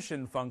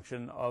partition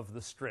function of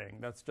the string.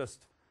 That's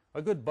just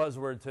a good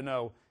buzzword to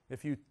know.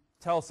 If you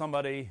tell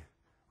somebody,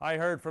 I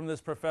heard from this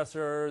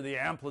professor the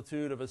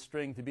amplitude of a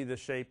string to be this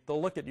shape,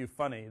 they'll look at you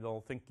funny. They'll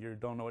think you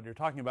don't know what you're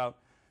talking about.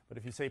 But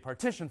if you say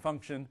partition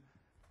function,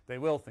 they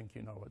will think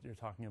you know what you're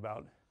talking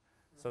about.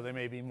 So they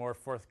may be more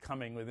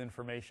forthcoming with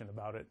information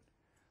about it.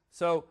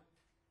 So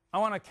I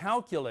want to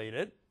calculate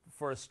it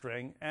for a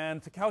string.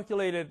 And to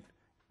calculate it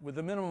with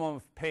the minimum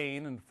of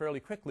pain and fairly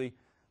quickly,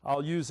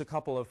 I'll use a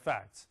couple of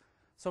facts.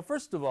 So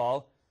first of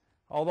all,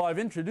 although I've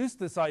introduced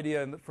this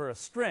idea for a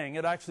string,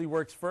 it actually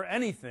works for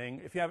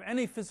anything. If you have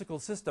any physical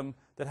system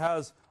that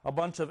has a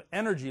bunch of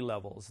energy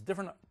levels,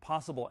 different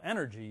possible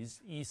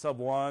energies, E sub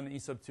 1, E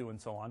sub 2, and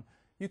so on,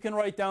 you can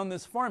write down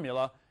this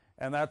formula,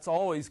 and that's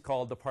always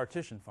called the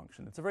partition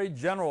function. It's a very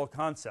general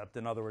concept,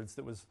 in other words,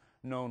 that was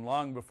known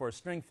long before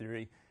string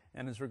theory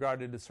and is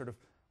regarded as sort of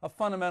a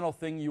fundamental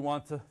thing you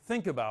want to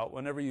think about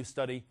whenever you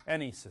study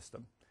any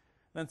system.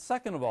 Then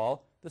second of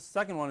all, this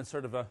second one is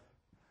sort of a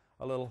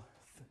little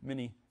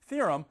mini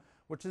theorem,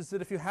 which is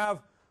that if you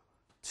have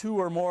two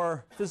or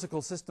more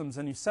physical systems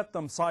and you set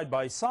them side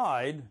by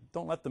side,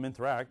 don't let them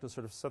interact, just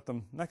sort of set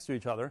them next to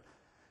each other,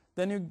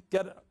 then you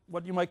get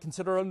what you might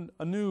consider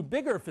a new,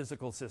 bigger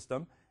physical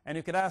system, and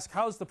you could ask,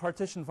 how's the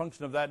partition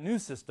function of that new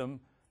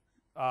system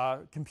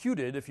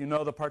computed if you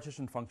know the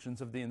partition functions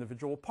of the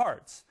individual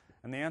parts?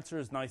 And the answer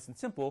is nice and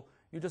simple.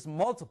 You just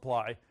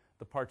multiply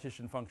the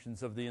partition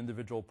functions of the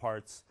individual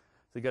parts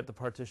to get the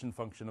partition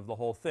function of the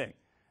whole thing.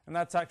 And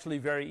that's actually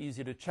very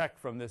easy to check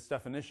from this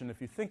definition if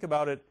you think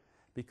about it,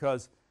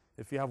 because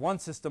if you have one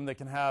system that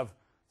can have,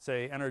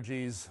 say,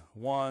 energies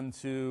 1,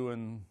 2,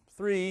 and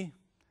 3,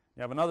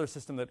 you have another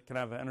system that can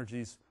have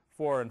energies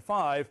 4 and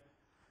 5,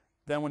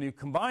 then when you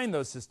combine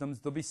those systems,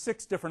 there'll be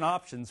 6 different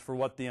options for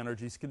what the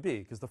energies could be,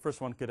 because the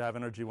first one could have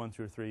energy 1,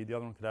 2, or 3, the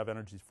other one could have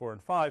energies 4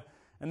 and 5,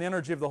 and the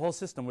energy of the whole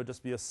system would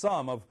just be a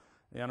sum of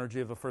the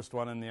energy of the first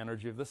one and the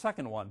energy of the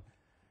second one.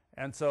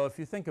 And so if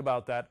you think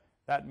about that,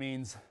 that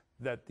means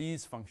that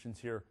these functions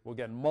here will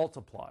get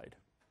multiplied.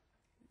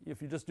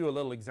 If you just do a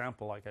little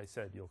example, like I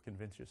said, you'll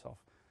convince yourself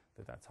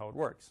that that's how it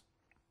works.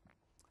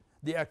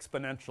 The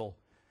exponential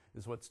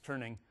is what's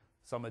turning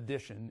some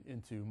addition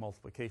into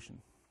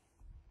multiplication.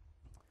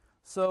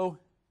 So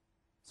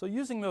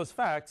using those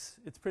facts,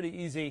 it's pretty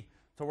easy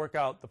to work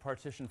out the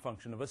partition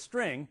function of a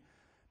string,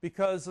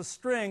 because a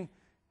string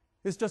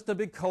is just a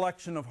big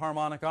collection of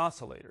harmonic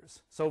oscillators.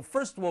 So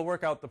first we'll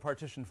work out the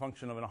partition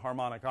function of a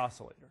harmonic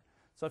oscillator.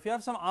 So if you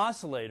have some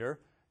oscillator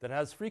that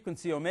has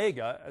frequency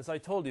omega, as I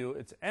told you,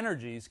 its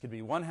energies could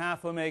be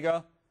 1/2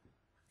 omega,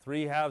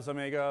 3/2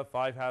 omega,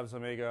 5/2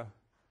 omega,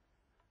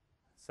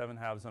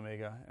 7/2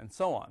 omega, and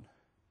so on.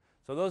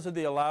 So those are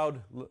the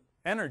allowed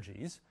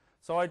energies.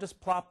 So I just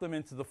plop them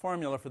into the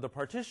formula for the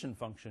partition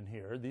function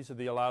here. These are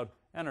the allowed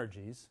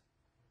energies,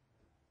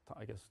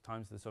 I guess,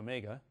 times this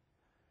omega.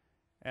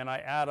 And I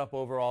add up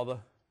over all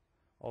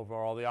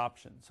the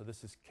options. So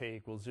this is k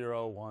equals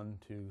 0, 1,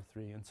 2,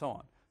 3, and so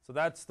on. So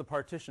that's the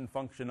partition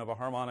function of a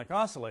harmonic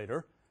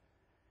oscillator.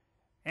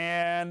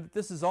 And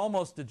this is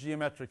almost a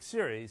geometric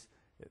series.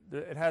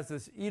 It has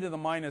this e to the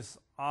minus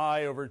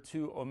I over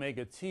 2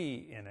 omega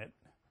t in it.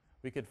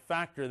 We could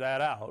factor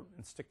that out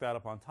and stick that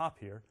up on top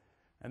here.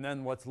 And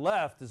then what's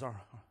left is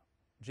our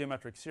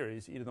geometric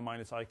series, e to the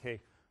minus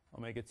ik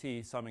omega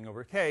t summing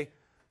over k.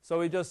 So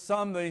we just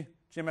sum the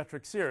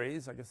geometric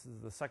series. I guess this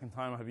is the second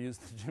time I've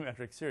used the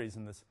geometric series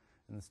in this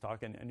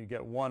talk, and you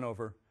get 1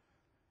 over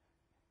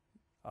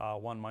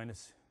 1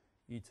 minus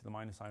e to the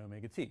minus I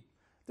omega t.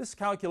 This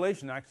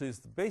calculation actually is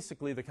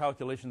basically the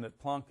calculation that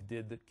Planck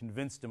did that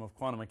convinced him of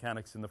quantum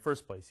mechanics in the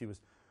first place. He was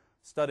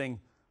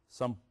studying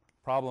some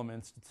problem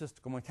in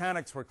statistical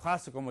mechanics where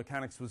classical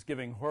mechanics was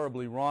giving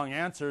horribly wrong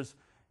answers,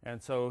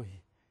 and so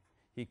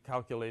he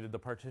calculated the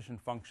partition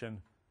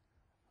function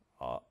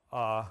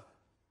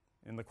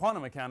in the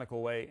quantum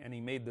mechanical way, and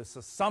he made this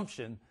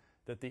assumption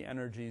that the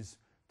energies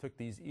took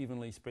these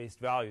evenly spaced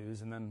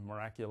values, and then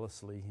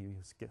miraculously he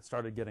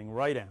started getting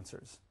right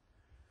answers.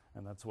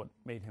 And that's what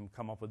made him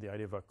come up with the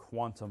idea of a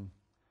quantum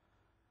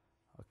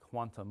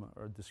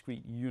or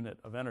discrete unit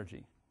of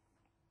energy.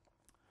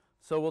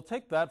 So we'll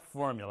take that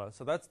formula.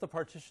 So that's the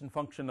partition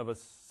function of a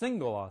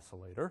single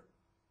oscillator.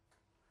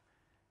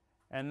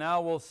 And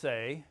now we'll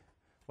say,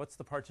 what's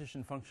the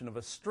partition function of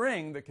a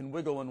string that can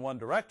wiggle in one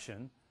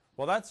direction?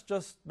 Well, that's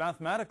just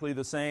mathematically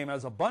the same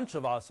as a bunch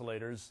of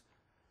oscillators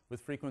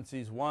with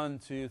frequencies 1,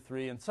 2,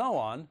 3, and so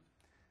on.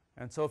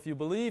 And so if you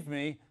believe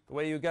me, the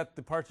way you get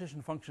the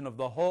partition function of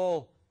the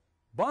whole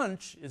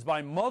bunch is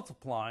by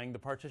multiplying the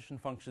partition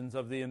functions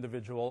of the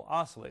individual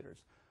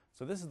oscillators.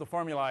 So this is the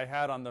formula I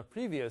had on the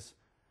previous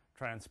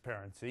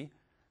transparency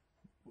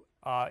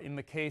in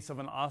the case of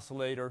an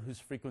oscillator whose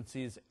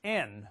frequency is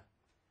n.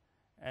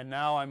 And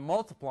now I'm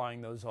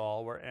multiplying those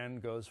all, where n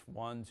goes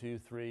 1, 2,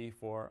 3,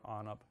 4,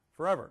 on up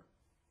forever.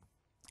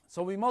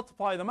 So we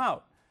multiply them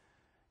out.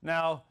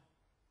 Now,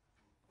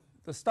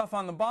 the stuff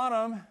on the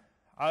bottom,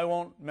 I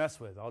won't mess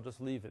with. I'll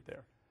just leave it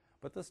there.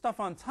 But the stuff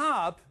on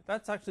top,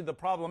 that's actually the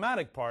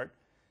problematic part.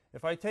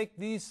 If I take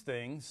these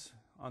things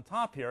on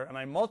top here and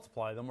I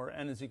multiply them, where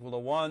n is equal to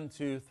 1,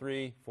 2,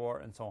 3, 4,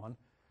 and so on,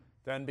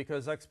 then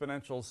because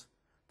exponentials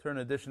turn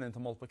addition into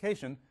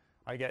multiplication,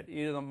 I get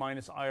e to the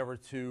minus I over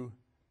 2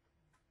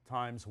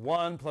 times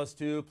 1 plus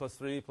 2 plus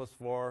 3 plus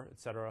 4,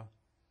 etc.,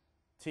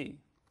 t.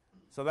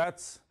 So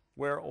that's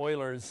where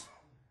Euler's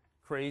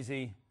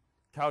crazy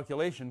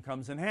calculation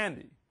comes in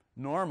handy.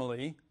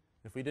 Normally,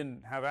 if we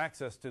didn't have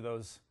access to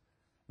those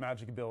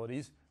magic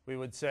abilities, we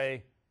would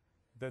say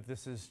that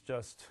this is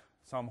just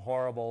some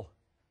horrible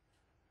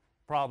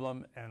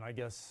problem, and I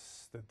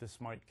guess that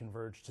this might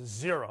converge to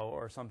 0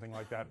 or something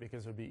like that,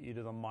 because it would be e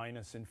to the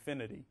minus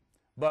infinity.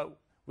 But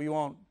we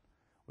won't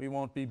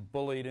be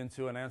bullied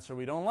into an answer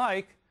we don't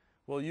like.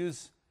 We'll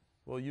use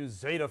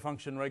zeta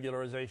function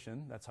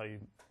regularization. That's how you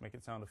make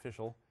it sound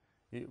official.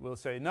 We'll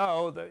say,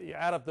 no, you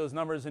add up those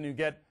numbers and you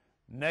get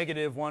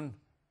negative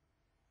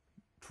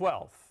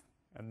 1/12.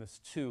 And this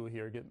 2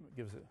 here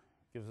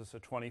gives us a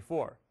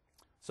 24.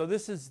 So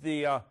this is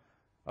the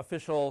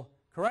official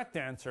correct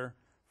answer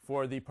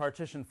for the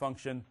partition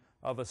function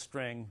of a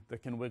string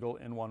that can wiggle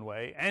in one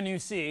way. And you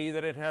see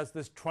that it has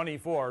this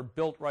 24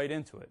 built right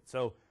into it.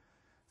 So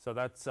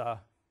that's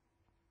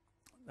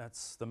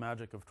the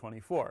magic of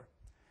 24.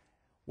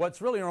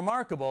 What's really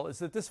remarkable is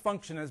that this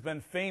function has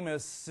been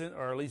famous,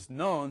 or at least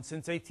known,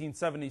 since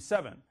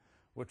 1877,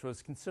 which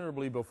was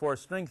considerably before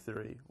string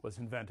theory was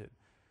invented.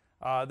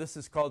 This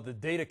is called the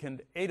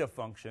Dedekind eta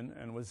function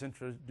and was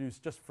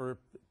introduced just for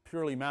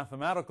purely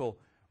mathematical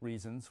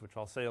reasons, which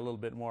I'll say a little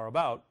bit more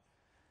about.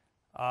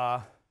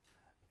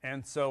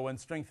 And so when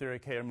string theory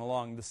came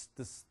along,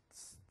 this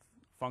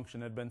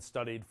function had been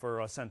studied for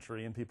a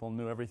century and people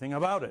knew everything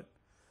about it,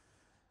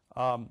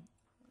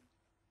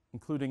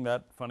 including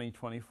that funny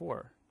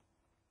 24.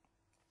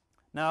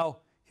 Now,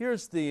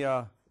 here's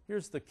the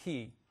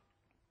key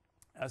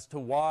as to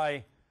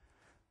why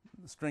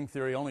string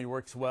theory only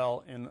works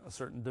well in a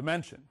certain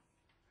dimension.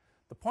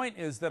 The point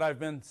is that I've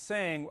been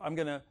saying I'm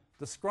going to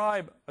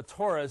describe a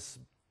torus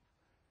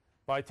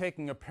by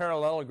taking a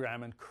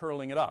parallelogram and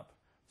curling it up.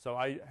 So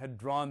I had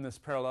drawn this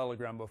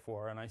parallelogram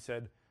before, and I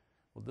said,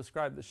 we'll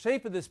describe the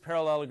shape of this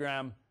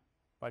parallelogram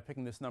by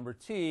picking this number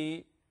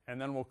t,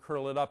 and then we'll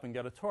curl it up and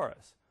get a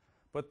torus.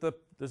 But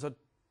there's a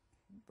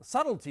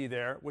subtlety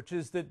there, which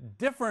is that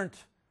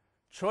different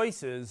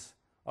choices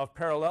of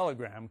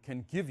parallelogram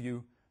can give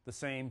you the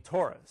same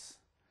torus.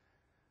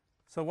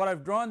 So what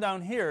I've drawn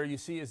down here, you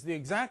see, is the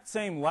exact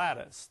same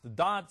lattice. The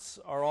dots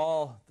are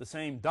all the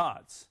same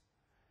dots.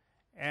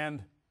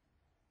 And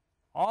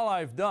all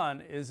I've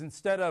done is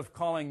instead of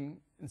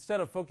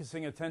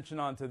focusing attention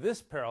onto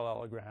this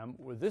parallelogram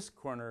with this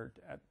corner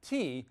at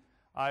t,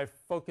 I've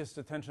focused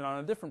attention on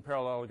a different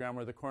parallelogram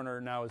where the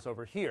corner now is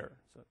over here.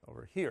 So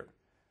over here.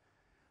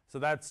 So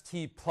that's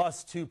t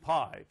plus 2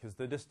 pi, because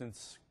the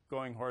distance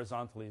going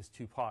horizontally is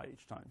 2 pi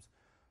each time.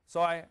 So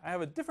I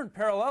have a different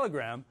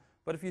parallelogram,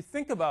 but if you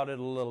think about it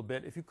a little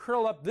bit, if you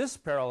curl up this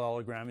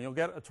parallelogram, you'll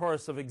get a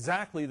torus of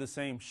exactly the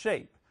same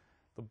shape.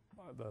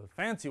 The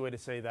fancy way to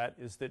say that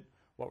is that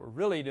what we're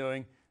really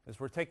doing is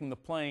we're taking the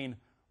plane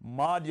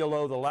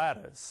modulo the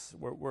lattice.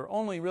 We're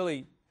only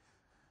really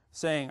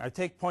saying I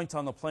take points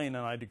on the plane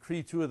and I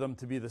decree two of them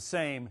to be the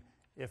same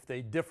if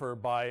they differ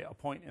by a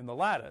point in the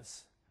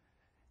lattice.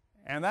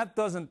 And that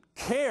doesn't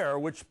care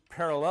which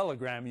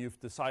parallelogram you've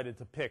decided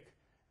to pick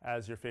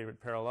as your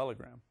favorite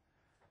parallelogram.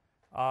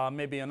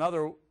 Maybe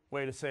another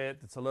way to say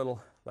it that's a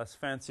little less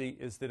fancy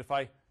is that if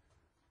I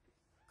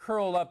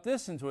curl up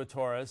this into a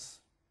torus,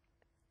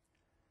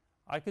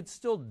 I could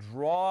still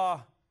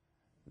draw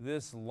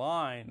this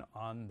line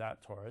on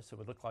that torus. It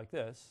would look like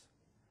this.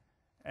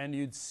 And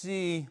you'd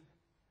see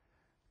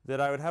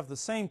that I would have the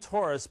same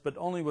torus, but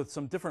only with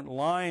some different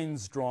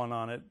lines drawn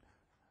on it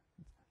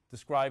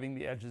describing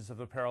the edges of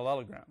the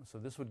parallelogram. So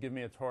this would give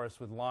me a torus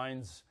with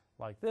lines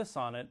like this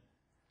on it.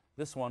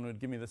 This one would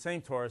give me the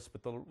same torus,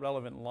 but the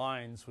relevant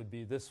lines would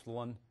be this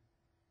one,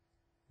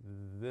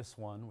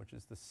 which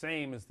is the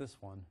same as this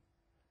one,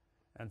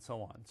 and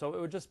so on. So it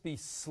would just be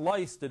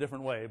sliced a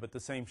different way, but the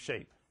same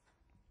shape.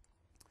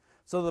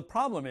 So the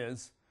problem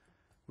is,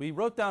 we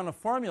wrote down a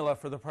formula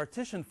for the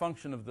partition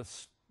function of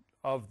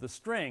the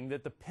string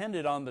that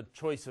depended on the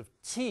choice of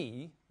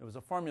t. It was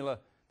a formula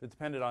that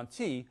depended on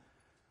t,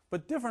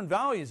 but different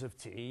values of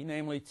t,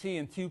 namely t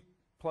and 2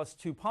 plus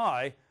 2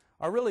 pi,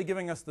 are really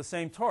giving us the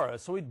same torus.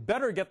 So we'd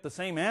better get the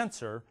same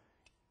answer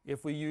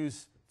if we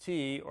use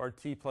t or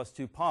t plus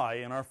 2 pi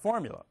in our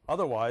formula.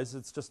 Otherwise,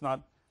 it's just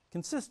not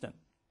consistent.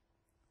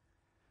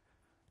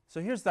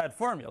 So here's that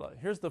formula.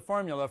 Here's the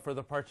formula for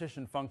the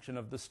partition function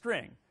of the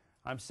string.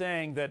 I'm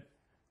saying that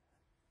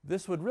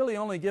this would really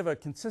only give a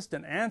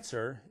consistent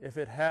answer if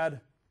it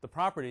had the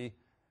property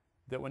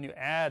that when you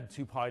add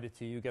 2 pi to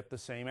t, you get the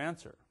same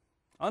answer.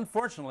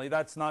 Unfortunately,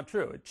 that's not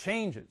true. It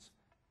changes.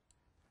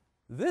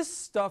 This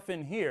stuff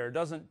in here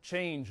doesn't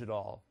change at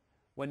all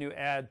when you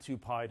add 2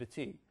 pi to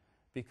t,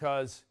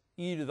 because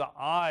e to the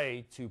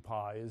I 2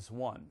 pi is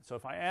 1. So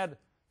if I add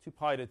 2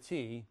 pi to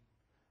t,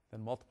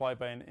 then multiply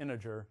by an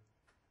integer,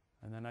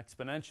 and then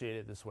exponentiate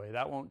it this way,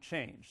 that won't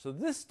change. So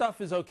this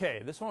stuff is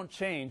okay. This won't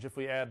change if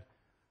we add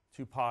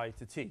 2 pi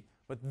to t.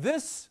 But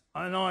this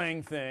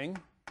annoying thing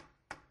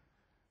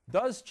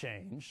does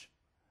change.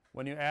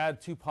 When you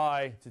add 2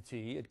 pi to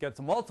t, it gets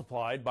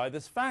multiplied by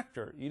this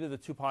factor, e to the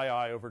 2 pi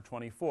I over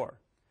 24.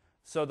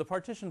 So the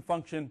partition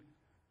function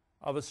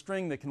of a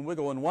string that can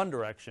wiggle in one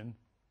direction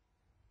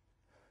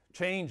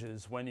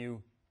changes when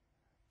you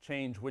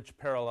change which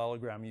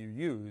parallelogram you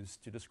use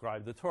to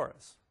describe the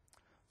torus.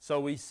 So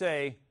we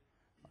say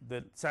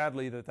that,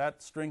 sadly,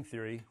 that string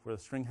theory, where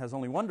the string has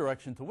only one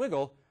direction to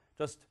wiggle,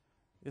 just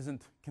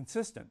isn't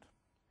consistent.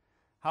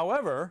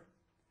 However,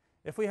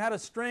 if we had a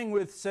string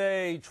with,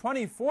 say,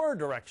 24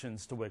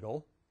 directions to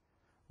wiggle,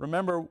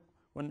 remember,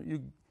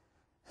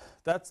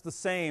 that's the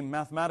same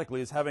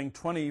mathematically as having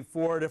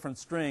 24 different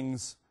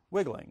strings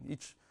wiggling.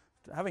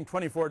 Having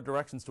 24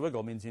 directions to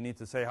wiggle means you need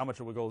to say how much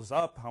it wiggles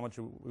up, how much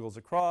it wiggles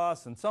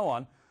across, and so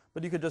on.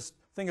 But you could just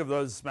think of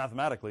those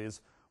mathematically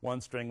as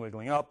one string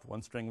wiggling up,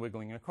 one string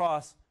wiggling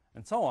across,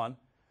 and so on.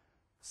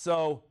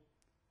 So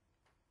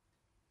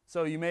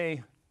you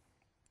may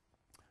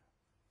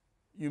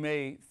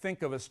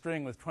think of a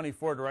string with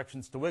 24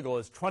 directions to wiggle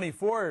as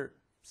 24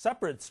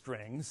 separate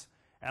strings,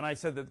 and I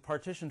said that the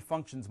partition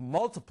functions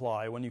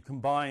multiply when you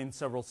combine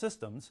several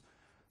systems.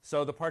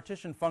 So the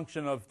partition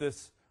function of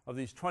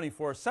these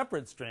 24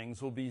 separate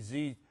strings will be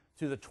z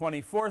to the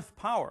 24th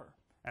power.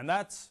 And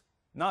that's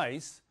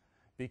nice,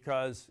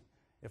 because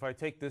if I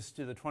take this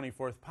to the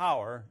 24th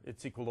power,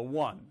 it's equal to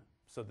 1.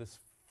 So this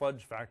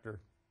fudge factor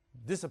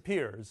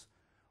disappears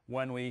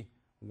when we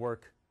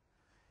work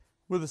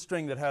with a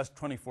string that has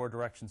 24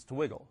 directions to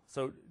wiggle.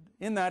 So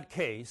in that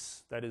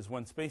case, that is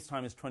when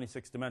space-time is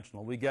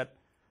 26-dimensional, we get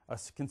a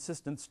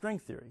consistent string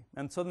theory.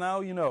 And so now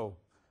you know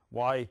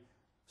why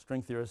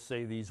string theorists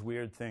say these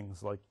weird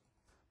things like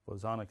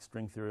bosonic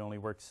string theory only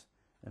works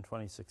in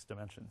 26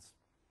 dimensions.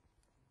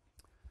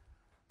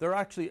 There are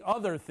actually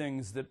other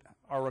things that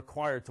are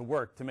required to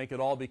work to make it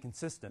all be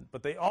consistent,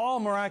 but they all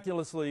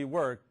miraculously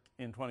work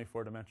in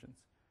 24 dimensions.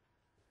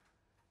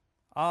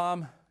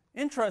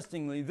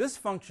 Interestingly, this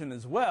function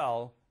as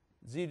well,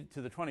 z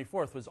to the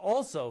 24th, was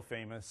also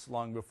famous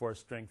long before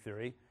string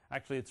theory.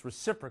 Actually, its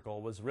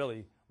reciprocal was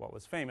really what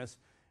was famous.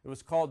 It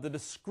was called the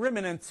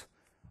discriminant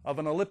of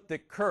an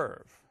elliptic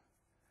curve.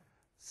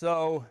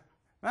 So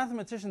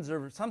mathematicians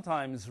are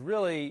sometimes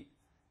really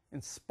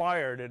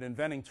inspired at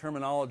inventing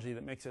terminology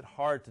that makes it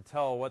hard to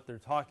tell what they're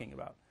talking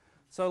about.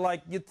 So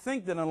like you'd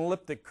think that an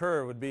elliptic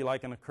curve would be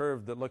like a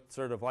curve that looked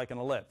sort of like an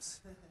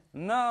ellipse.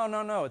 No,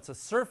 no, no. It's a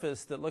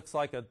surface that looks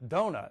like a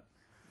donut.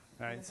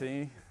 Right?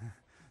 See,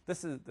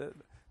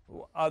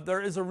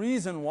 there is a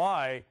reason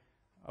why,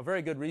 a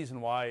very good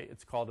reason why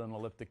it's called an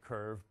elliptic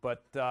curve.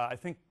 But I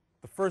think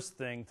the first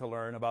thing to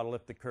learn about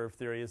elliptic curve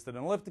theory is that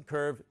an elliptic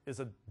curve is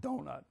a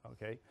donut.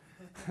 Okay,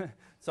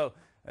 so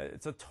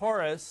it's a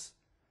torus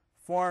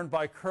formed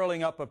by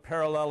curling up a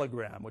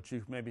parallelogram, which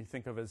you maybe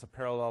think of as a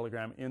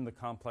parallelogram in the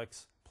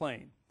complex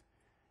plane.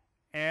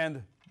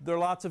 And there are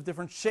lots of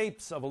different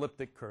shapes of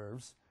elliptic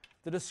curves.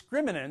 The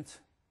discriminant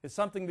is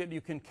something that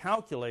you can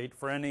calculate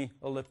for any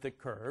elliptic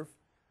curve.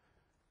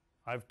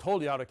 I've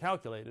told you how to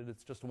calculate it.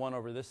 It's just 1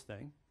 over this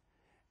thing.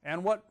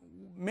 And what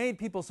made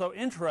people so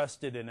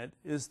interested in it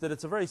is that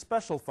it's a very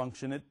special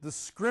function. It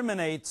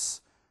discriminates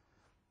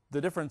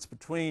the difference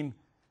between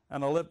a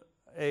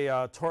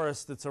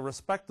torus that's a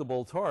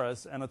respectable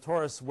torus and a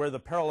torus where the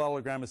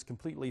parallelogram is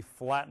completely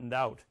flattened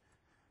out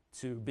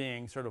to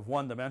being sort of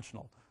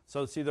one-dimensional.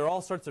 So see, there are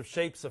all sorts of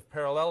shapes of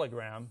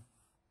parallelogram,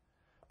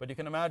 but you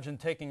can imagine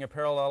taking a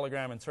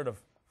parallelogram and sort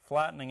of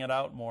flattening it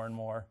out more and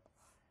more.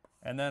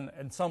 And then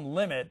in some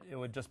limit, it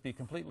would just be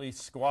completely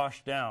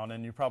squashed down,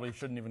 and you probably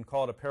shouldn't even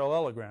call it a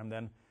parallelogram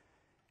then.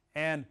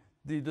 And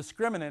the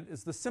discriminant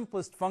is the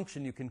simplest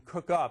function you can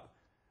cook up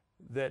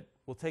that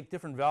will take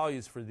different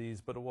values for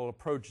these, but it will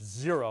approach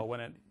 0 when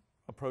it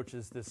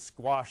approaches this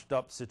squashed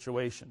up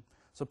situation.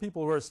 So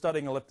people who are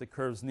studying elliptic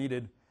curves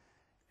needed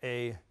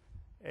a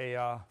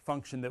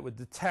function that would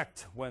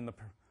detect when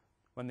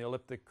the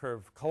elliptic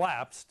curve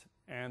collapsed,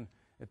 and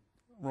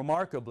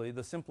remarkably,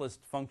 the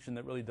simplest function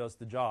that really does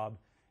the job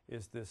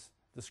is this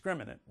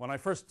discriminant. When I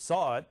first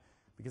saw it,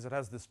 because it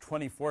has this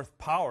 24th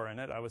power in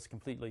it, I was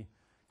completely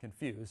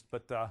confused,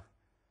 but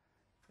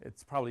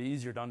it's probably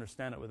easier to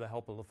understand it with the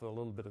help of a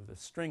little bit of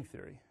this string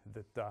theory,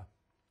 that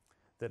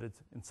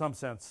it's, in some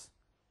sense,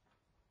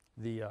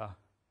 the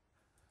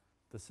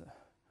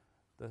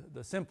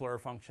simpler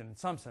function in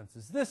some sense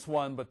is this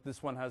one, but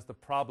this one has the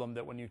problem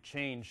that when you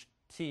change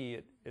t,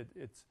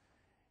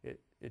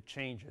 it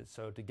changes.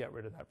 So to get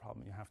rid of that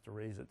problem, you have to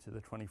raise it to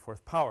the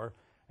 24th power,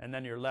 and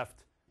then you're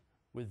left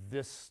with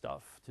this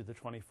stuff to the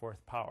 24th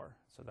power.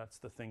 So that's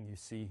the thing you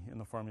see in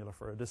the formula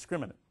for a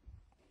discriminant.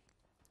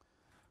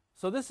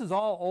 So this is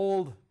all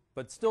old,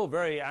 but still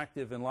very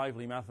active and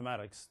lively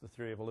mathematics, the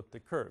theory of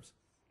elliptic curves.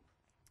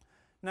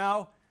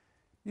 Now,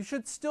 you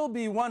should still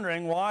be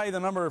wondering why the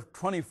number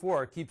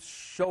 24 keeps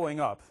showing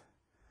up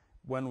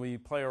when we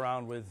play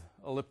around with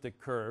elliptic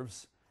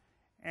curves.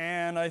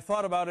 And I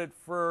thought about it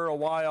for a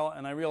while,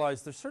 and I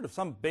realized there's sort of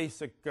some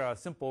basic,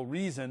 simple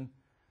reason,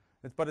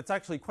 but it's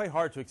actually quite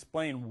hard to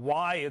explain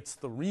why it's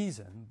the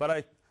reason.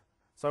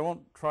 So I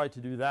won't try to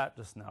do that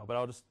just now, but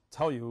I'll just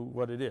tell you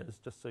what it is,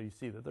 just so you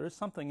see that there is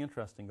something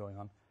interesting going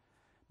on.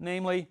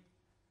 Namely,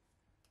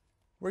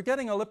 we're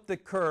getting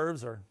elliptic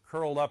curves, or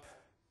curled up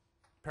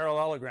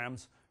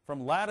parallelograms,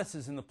 from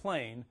lattices in the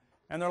plane.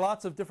 And there are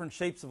lots of different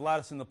shapes of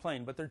lattice in the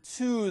plane, but there are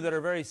two that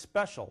are very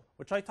special,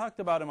 which I talked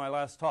about in my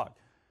last talk.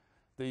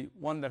 The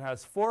one that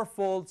has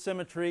 4-fold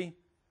symmetry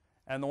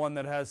and the one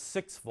that has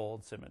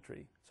 6-fold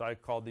symmetry. So I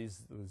called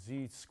these the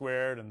z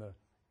squared and the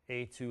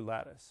A2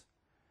 lattice.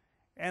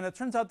 And it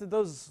turns out that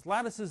those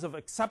lattices of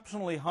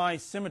exceptionally high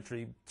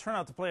symmetry turn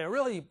out to play a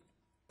really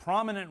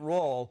prominent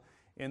role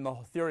in the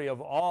theory of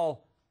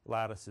all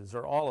lattices,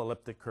 or all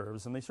elliptic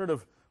curves, and they sort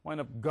of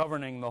wind up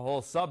governing the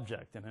whole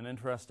subject in an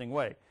interesting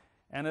way.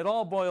 And it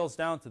all boils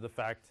down to the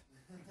fact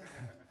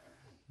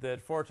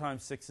that 4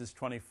 times 6 is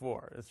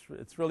 24.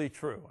 It's really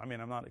true. I mean,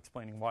 I'm not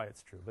explaining why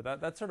it's true,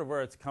 but that's sort of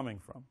where it's coming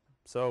from.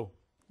 So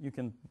you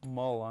can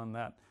mull on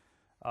that.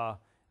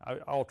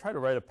 I'll try to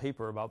write a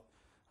paper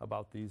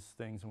about these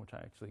things in which I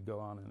actually go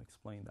on and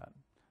explain that.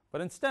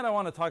 But instead, I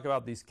want to talk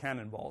about these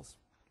cannonballs.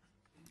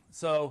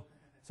 So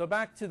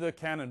back to the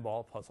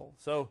cannonball puzzle.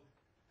 So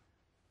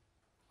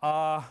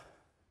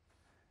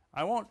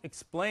I won't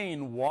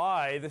explain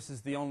why this is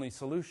the only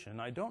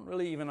solution. I don't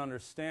really even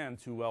understand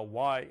too well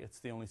why it's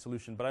the only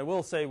solution. But I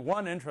will say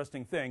one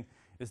interesting thing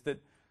is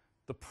that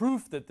the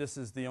proof that this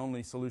is the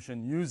only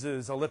solution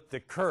uses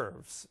elliptic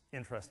curves,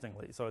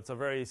 interestingly. So it's a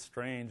very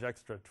strange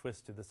extra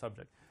twist to the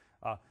subject.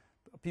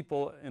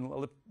 People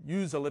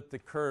use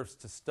elliptic curves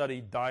to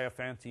study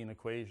Diophantine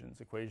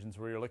equations, equations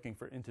where you're looking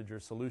for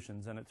integer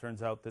solutions. And it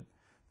turns out that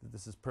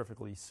this is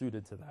perfectly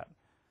suited to that.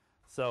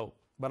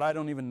 But I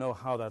don't even know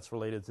how that's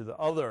related to the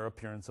other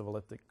appearance of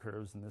elliptic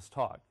curves in this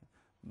talk.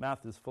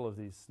 Math is full of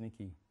these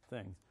sneaky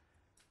things.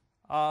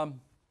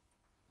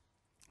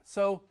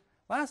 So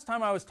last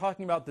time I was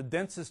talking about the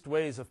densest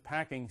ways of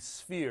packing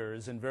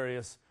spheres in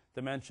various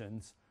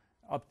dimensions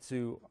up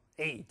to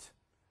 8.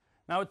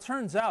 Now it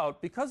turns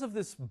out, because of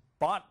this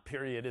Bott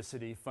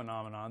periodicity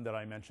phenomenon that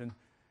I mentioned,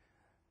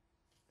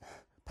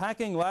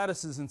 packing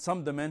lattices in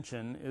some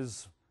dimension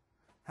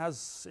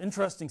has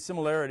interesting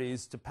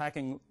similarities to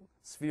packing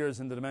spheres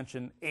in the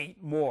dimension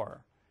 8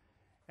 more.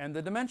 And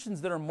the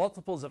dimensions that are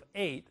multiples of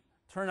 8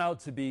 turn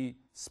out to be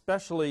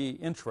especially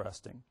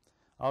interesting.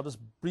 I'll just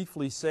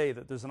briefly say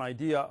that there's an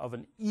idea of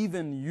an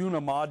even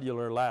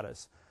unimodular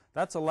lattice.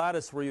 That's a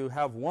lattice where you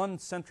have one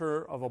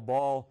center of a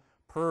ball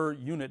per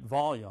unit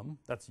volume.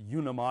 That's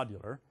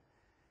unimodular.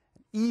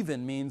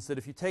 Even means that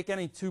if you take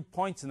any 2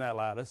 points in that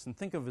lattice and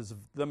think of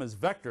them as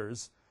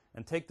vectors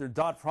and take their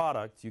dot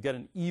product, you get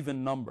an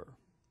even number.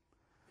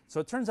 So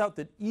it turns out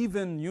that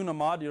even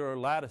unimodular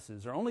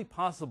lattices are only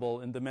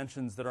possible in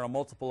dimensions that are a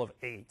multiple of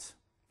 8.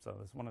 So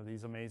it's one of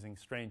these amazing,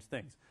 strange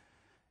things.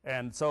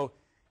 And so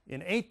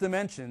in 8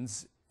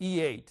 dimensions,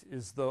 E8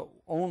 is the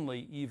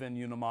only even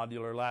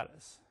unimodular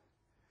lattice.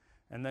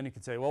 And then you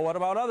could say, well, what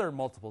about other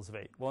multiples of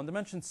 8? Well, in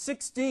dimension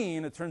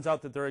 16, it turns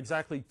out that there are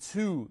exactly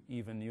 2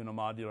 even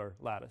unimodular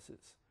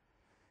lattices.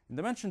 In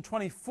dimension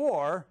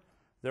 24,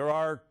 there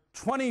are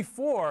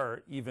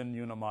 24 even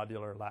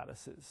unimodular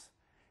lattices.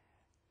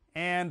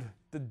 And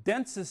the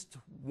densest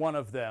one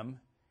of them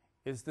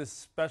is this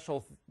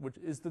special, which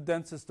is the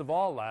densest of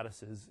all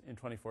lattices in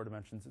 24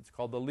 dimensions. It's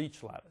called the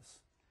Leech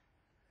lattice.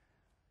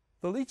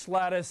 The Leech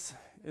lattice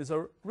is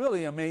a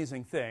really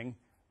amazing thing.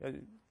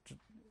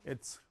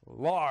 It's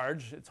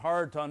large. It's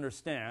hard to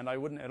understand. I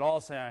wouldn't at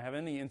all say I have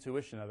any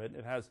intuition of it.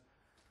 It has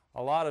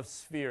a lot of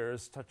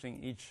spheres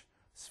touching each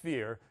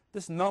sphere.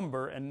 This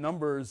number and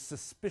numbers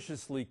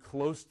suspiciously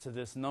close to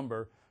this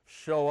number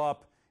show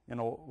up in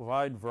a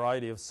wide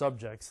variety of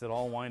subjects that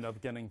all wind up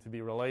getting to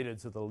be related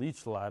to the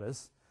Leech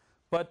lattice.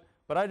 But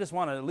I just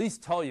want to at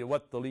least tell you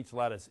what the Leech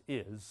lattice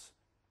is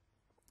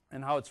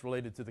and how it's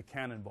related to the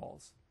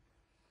cannonballs.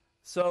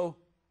 So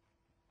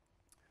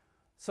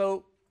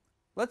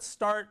let's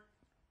start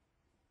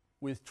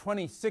with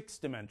 26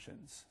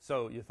 dimensions.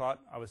 So you thought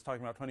I was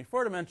talking about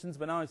 24 dimensions,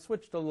 but now I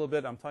switched a little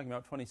bit. I'm talking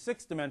about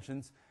 26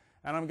 dimensions,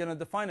 and I'm going to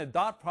define a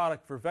dot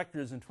product for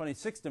vectors in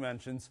 26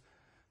 dimensions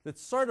that's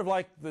sort of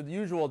like the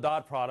usual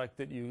dot product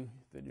that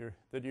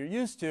you're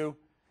used to,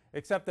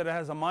 except that it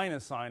has a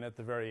minus sign at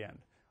the very end.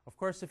 Of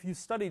course, if you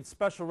studied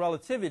special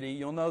relativity,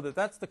 you'll know that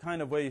that's the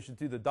kind of way you should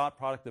do the dot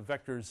product of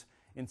vectors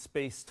in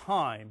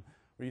space-time,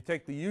 where you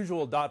take the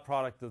usual dot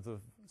product of the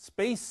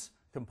space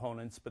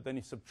components, but then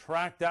you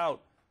subtract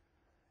out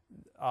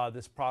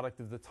this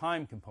product of the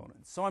time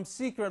components. So I'm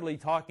secretly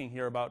talking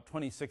here about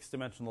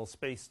 26-dimensional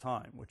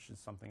space-time, which is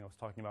something I was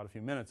talking about a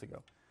few minutes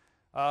ago.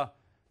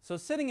 So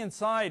sitting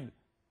inside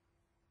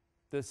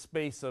this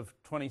space of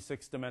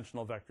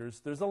 26-dimensional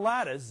vectors, there's a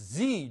lattice,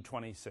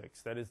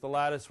 Z26. That is the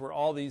lattice where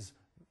all these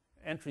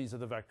entries of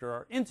the vector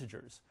are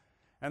integers.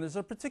 And there's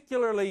a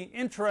particularly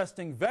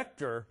interesting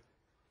vector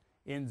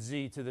in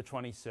z to the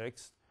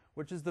 26th,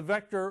 which is the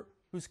vector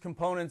whose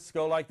components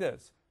go like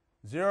this.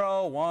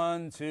 0,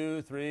 1,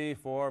 2, 3,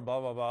 4, blah,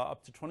 blah, blah,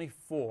 up to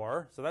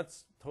 24. So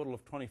that's a total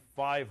of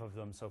 25 of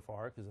them so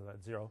far because of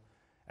that 0.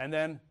 And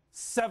then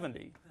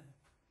 70.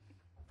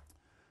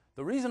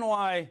 The reason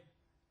why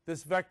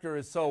this vector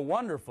is so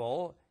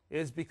wonderful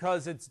is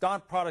because its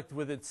dot product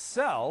with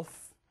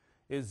itself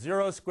is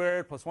 0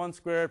 squared plus 1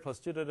 squared plus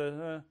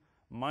 2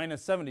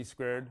 minus 70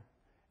 squared.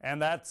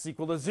 And that's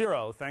equal to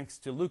 0 thanks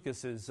to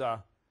Lucas's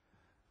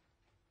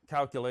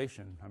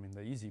calculation. I mean,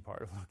 the easy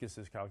part of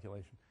Lucas's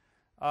calculation.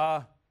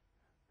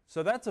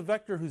 So that's a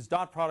vector whose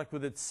dot product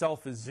with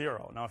itself is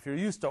 0. Now, if you're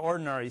used to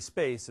ordinary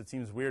space, it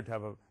seems weird to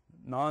have a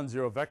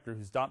non-zero vector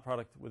whose dot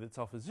product with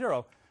itself is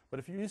 0. But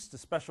if you're used to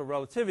special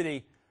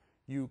relativity,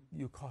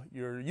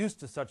 you're used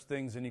to such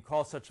things, and you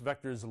call such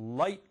vectors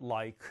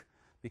light-like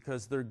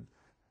because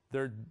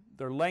their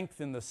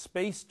length in the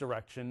space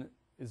direction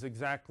is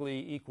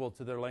exactly equal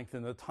to their length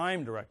in the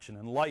time direction.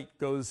 And light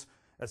goes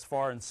as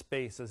far in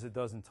space as it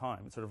does in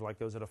time. It sort of like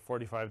goes at a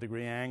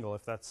 45-degree angle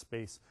if that's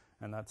space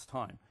and that's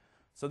time.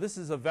 So this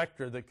is a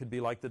vector that could be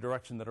like the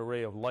direction that a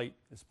ray of light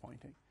is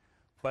pointing.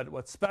 But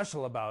what's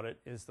special about it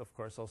is, of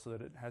course, also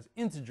that it has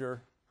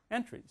integer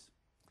entries.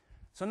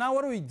 So now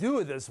what do we do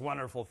with this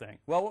wonderful thing?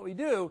 Well, what we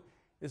do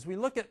is we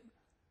look at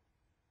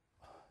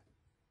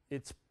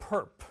its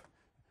perp.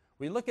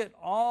 We look at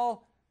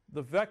all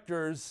the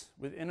vectors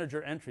with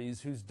integer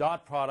entries whose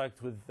dot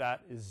product with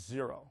that is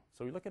 0.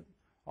 So we look at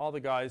all the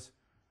guys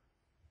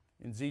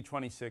in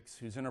Z26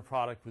 whose inner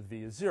product with V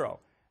is 0.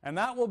 And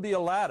that will be a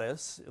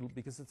lattice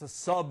because it's a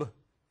sub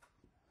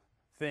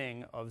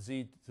thing of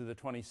Z to the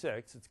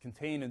 26. It's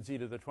contained in Z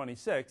to the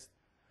 26th.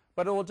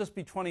 But it will just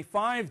be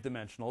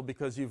 25-dimensional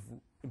because you've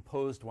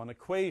imposed one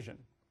equation.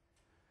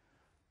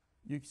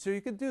 So you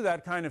could do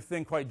that kind of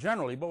thing quite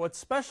generally. But what's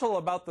special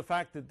about the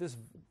fact that this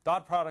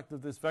dot product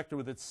of this vector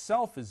with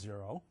itself is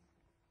 0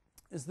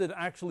 is that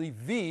actually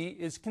V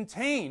is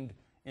contained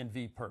in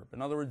V perp.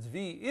 In other words,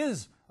 V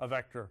is a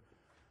vector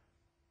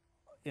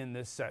in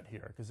this set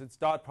here because its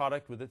dot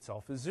product with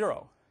itself is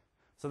 0.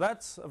 So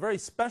that's a very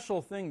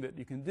special thing that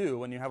you can do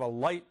when you have a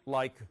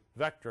light-like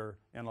vector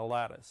in a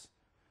lattice.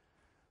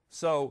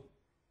 So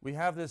we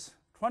have this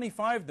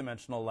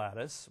 25-dimensional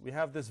lattice. We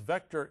have this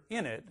vector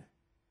in it.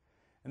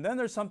 And then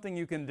there's something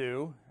you can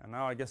do. And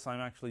now I guess I'm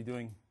actually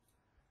doing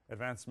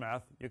advanced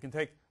math. You can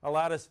take a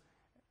lattice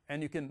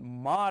and you can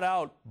mod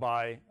out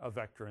by a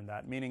vector in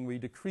that, meaning we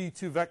decree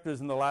two vectors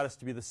in the lattice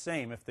to be the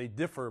same if they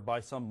differ by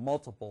some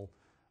multiple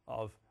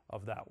of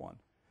that one.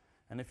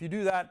 And if you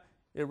do that,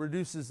 it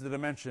reduces the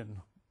dimension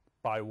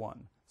by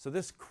 1. So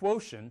this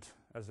quotient,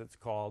 as it's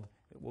called,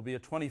 it will be a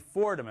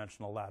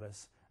 24-dimensional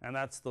lattice, and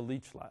that's the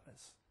Leech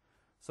lattice.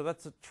 So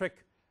that's a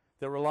trick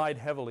that relied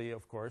heavily,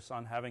 of course,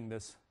 on having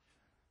this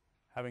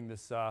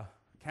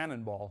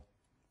cannonball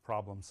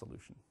problem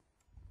solution.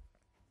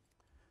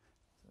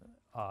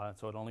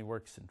 So it only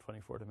works in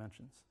 24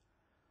 dimensions.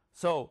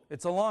 So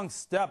it's a long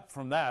step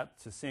from that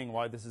to seeing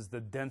why this is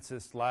the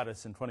densest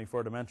lattice in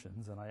 24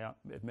 dimensions. And I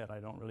admit I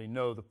don't really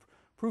know the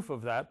proof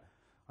of that.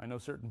 I know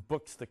certain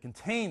books that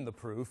contain the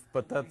proof,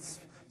 but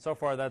so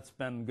far that's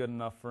been good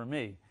enough for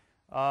me.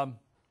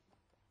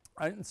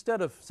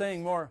 Instead of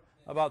saying more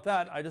about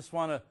that, I just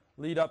want to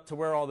lead up to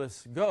where all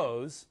this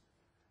goes.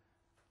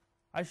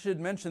 I should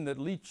mention that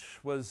Leech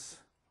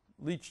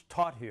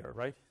taught here,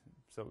 right?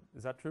 So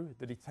is that true?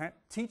 Did he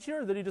teach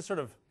here, or did he just sort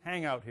of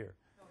hang out here?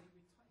 No, he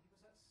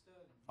was at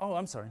Sterling. Oh,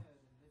 I'm sorry.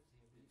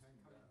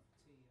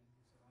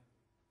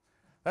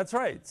 That's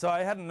right. So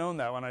I hadn't known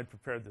that when I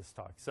prepared this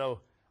talk.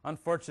 So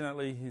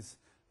unfortunately, he's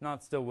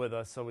not still with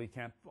us, so we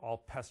can't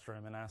all pester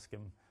him and ask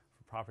him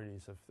for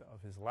properties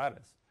of his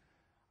lattice.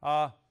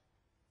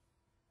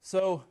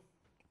 So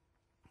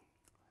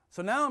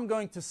now I'm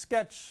going to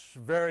sketch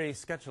very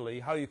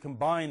sketchily how you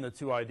combine the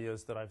two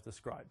ideas that I've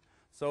described.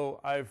 So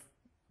I've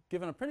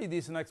given a pretty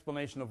decent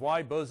explanation of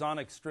why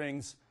bosonic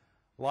strings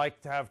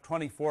like to have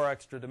 24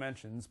 extra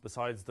dimensions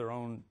besides their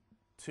own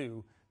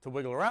 2 to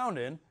wiggle around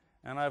in.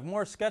 And I've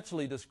more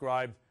sketchily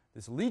described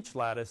this Leech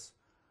lattice,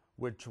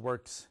 which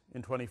works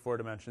in 24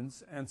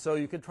 dimensions. And so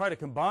you could try to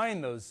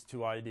combine those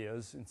two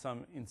ideas in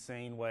some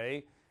insane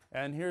way.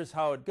 And here's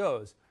how it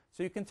goes.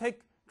 So you can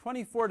take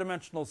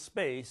 24-dimensional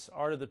space,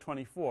 r to the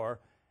 24,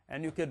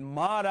 and you could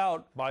mod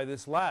out by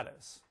this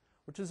lattice,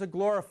 which is a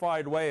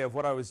glorified way of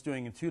what I was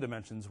doing in 2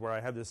 dimensions, where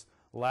I had this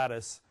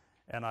lattice,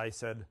 and I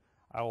said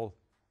I will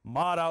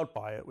mod out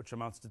by it, which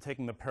amounts to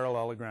taking the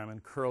parallelogram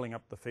and curling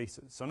up the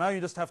faces. So now you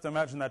just have to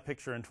imagine that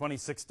picture in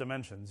 26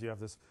 dimensions. You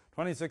have this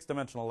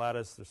 26-dimensional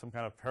lattice. There's some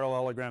kind of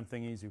parallelogram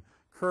thingies. You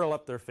curl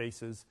up their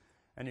faces,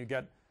 and you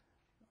get,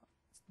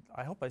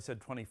 I hope I said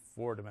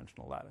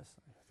 24-dimensional lattice.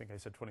 I think I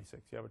said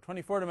 26. You have a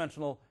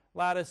 24-dimensional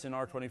lattice in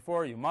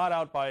R24. You mod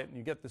out by it, and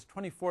you get this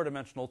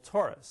 24-dimensional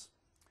torus.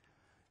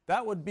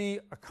 That would be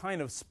a kind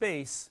of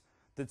space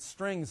that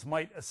strings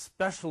might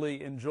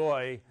especially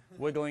enjoy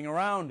wiggling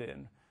around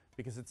in,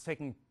 because it's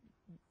taking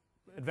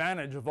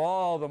advantage of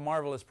all the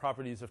marvelous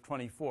properties of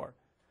 24.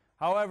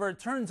 However, it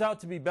turns out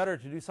to be better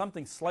to do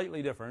something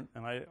slightly different,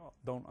 and I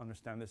don't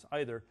understand this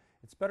either.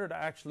 It's better to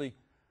actually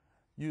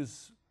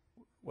use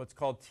what's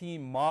called T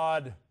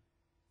mod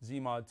Z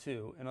mod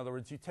 2. In other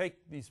words, you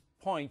take these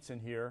points in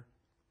here,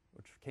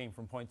 which came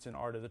from points in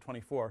R to the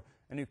 24,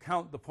 and you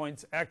count the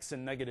points x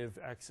and negative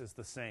x as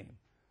the same.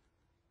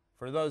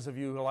 For those of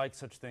you who like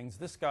such things,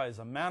 this guy is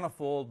a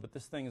manifold, but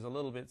this thing is a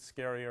little bit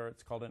scarier.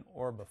 It's called an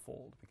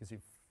orbifold because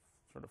you've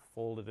sort of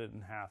folded it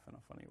in half in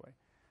a funny way.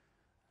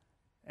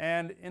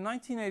 And in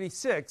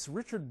 1986,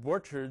 Richard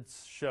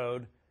Borchards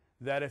showed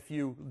that if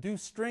you do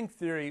string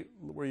theory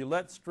where you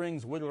let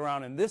strings wiggle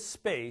around in this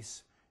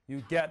space,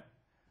 you get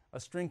a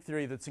string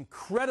theory that's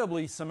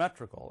incredibly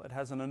symmetrical. It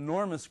has an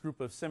enormous group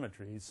of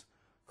symmetries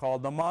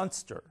called the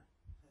monster,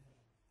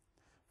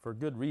 for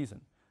good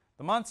reason.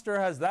 The monster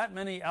has that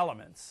many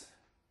elements.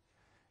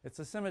 It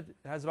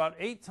has about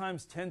 8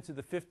 times 10 to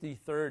the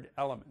 53rd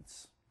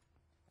elements.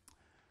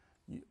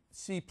 You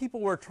see, people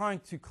were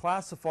trying to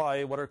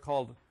classify what are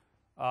called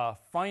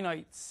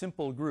finite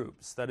simple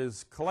groups, that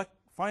is,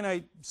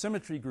 finite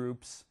symmetry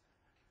groups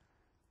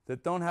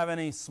that don't have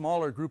any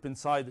smaller group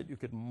inside that you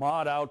could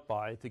mod out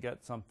by to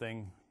get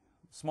something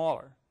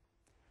smaller.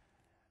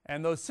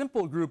 And those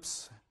simple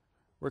groups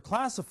were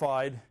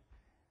classified,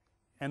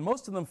 and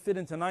most of them fit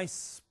into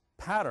nice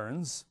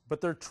patterns,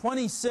 but there are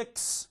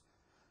 26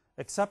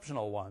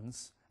 exceptional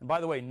ones. And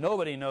by the way,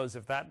 nobody knows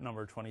if that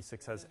number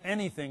 26 has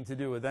anything to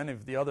do with any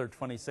of the other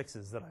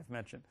 26s that I've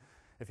mentioned.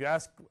 If you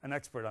ask an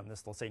expert on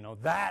this, they'll say, no,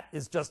 that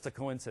is just a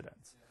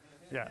coincidence.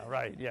 Yeah,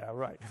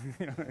 right.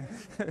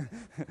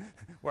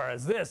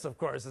 Whereas this, of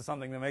course, is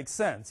something that makes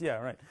sense. Yeah,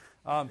 right.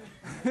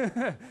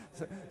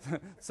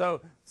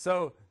 So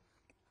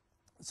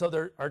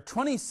there are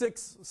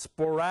 26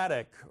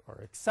 sporadic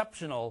or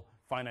exceptional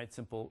finite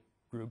simple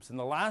groups, and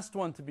the last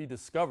one to be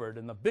discovered,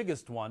 and the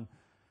biggest one,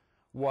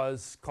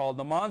 was called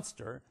the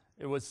monster.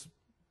 It was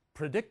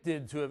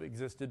predicted to have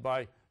existed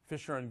by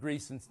Fisher and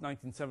Grease since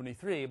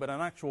 1973, but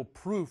an actual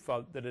proof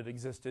that it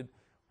existed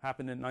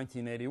happened in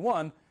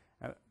 1981.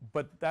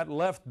 But that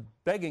left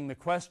begging the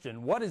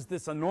question, what is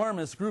this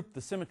enormous group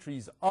the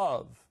symmetries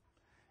of?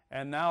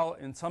 And now,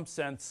 in some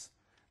sense,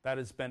 that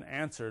has been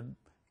answered,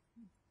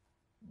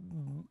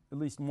 at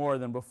least more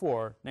than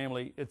before.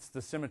 Namely, it's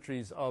the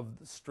symmetries of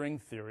string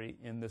theory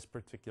in this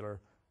particular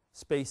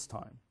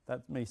space-time.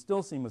 That may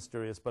still seem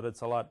mysterious, but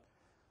it's a lot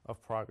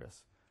of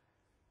progress.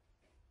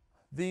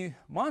 The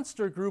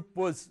monster group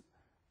was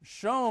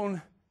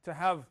shown to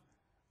have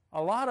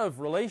a lot of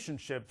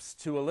relationships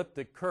to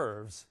elliptic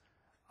curves.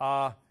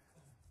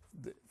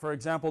 For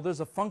example,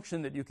 there's a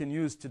function that you can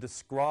use to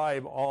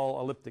describe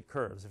all elliptic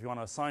curves. If you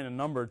want to assign a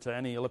number to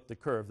any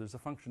elliptic curve, there's a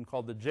function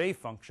called the J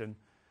function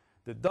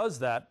that does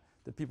that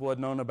people had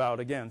known about,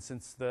 again,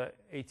 since the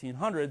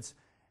 1800s.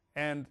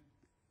 And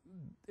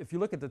if you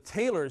look at the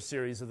Taylor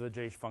series of the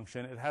J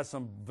function, it has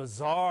some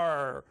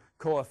bizarre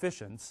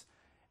coefficients.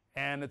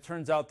 And it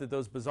turns out that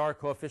those bizarre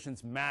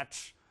coefficients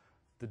match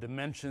the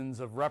dimensions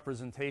of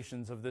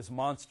representations of this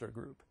monster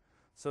group.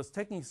 So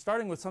it's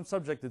starting with some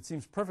subject that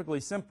seems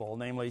perfectly simple,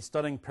 namely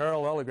studying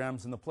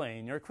parallelograms in the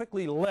plane. You're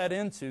quickly led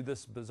into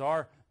this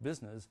bizarre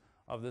business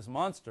of this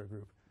monster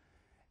group.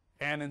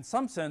 And in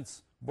some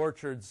sense,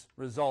 Borchards'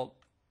 result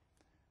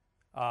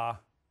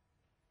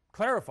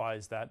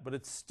clarifies that, but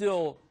it's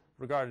still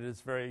regarded as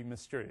very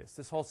mysterious.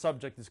 This whole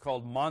subject is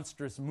called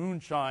monstrous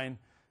moonshine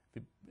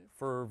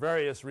for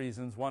various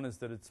reasons. One is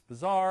that it's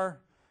bizarre,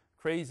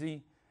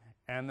 crazy,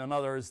 and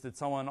another is that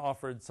someone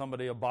offered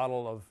somebody a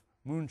bottle of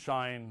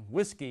moonshine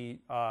whiskey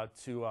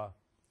to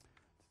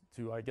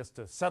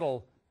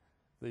settle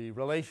the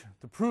relation,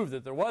 to prove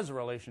that there was a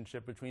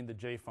relationship between the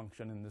J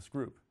function and this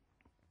group.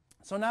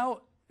 So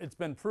now it's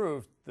been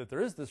proved that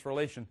there is this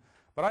relation,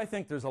 but I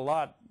think there's a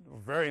lot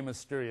of very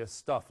mysterious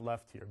stuff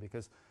left here,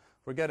 because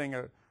we're getting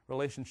a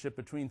relationship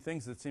between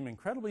things that seem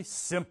incredibly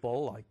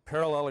simple, like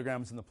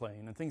parallelograms in the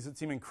plane, and things that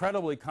seem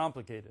incredibly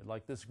complicated,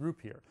 like this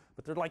group here.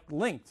 But they're like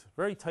linked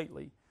very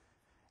tightly.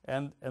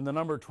 And the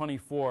number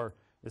 24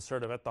 is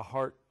sort of at the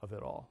heart of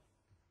it all.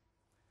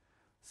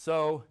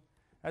 So,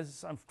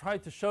 as I've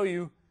tried to show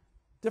you,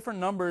 different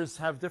numbers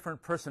have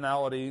different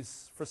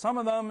personalities. For some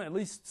of them, at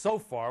least so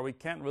far, we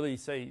can't really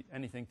say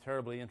anything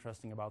terribly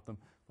interesting about them.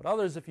 But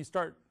others, if you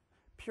start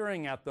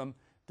peering at them,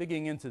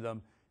 digging into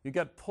them, you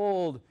get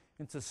pulled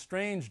into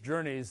strange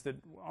journeys that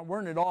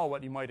weren't at all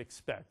what you might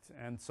expect.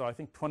 And so I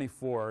think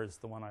 24 is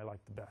the one I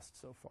like the best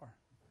so far.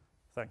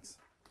 Thanks.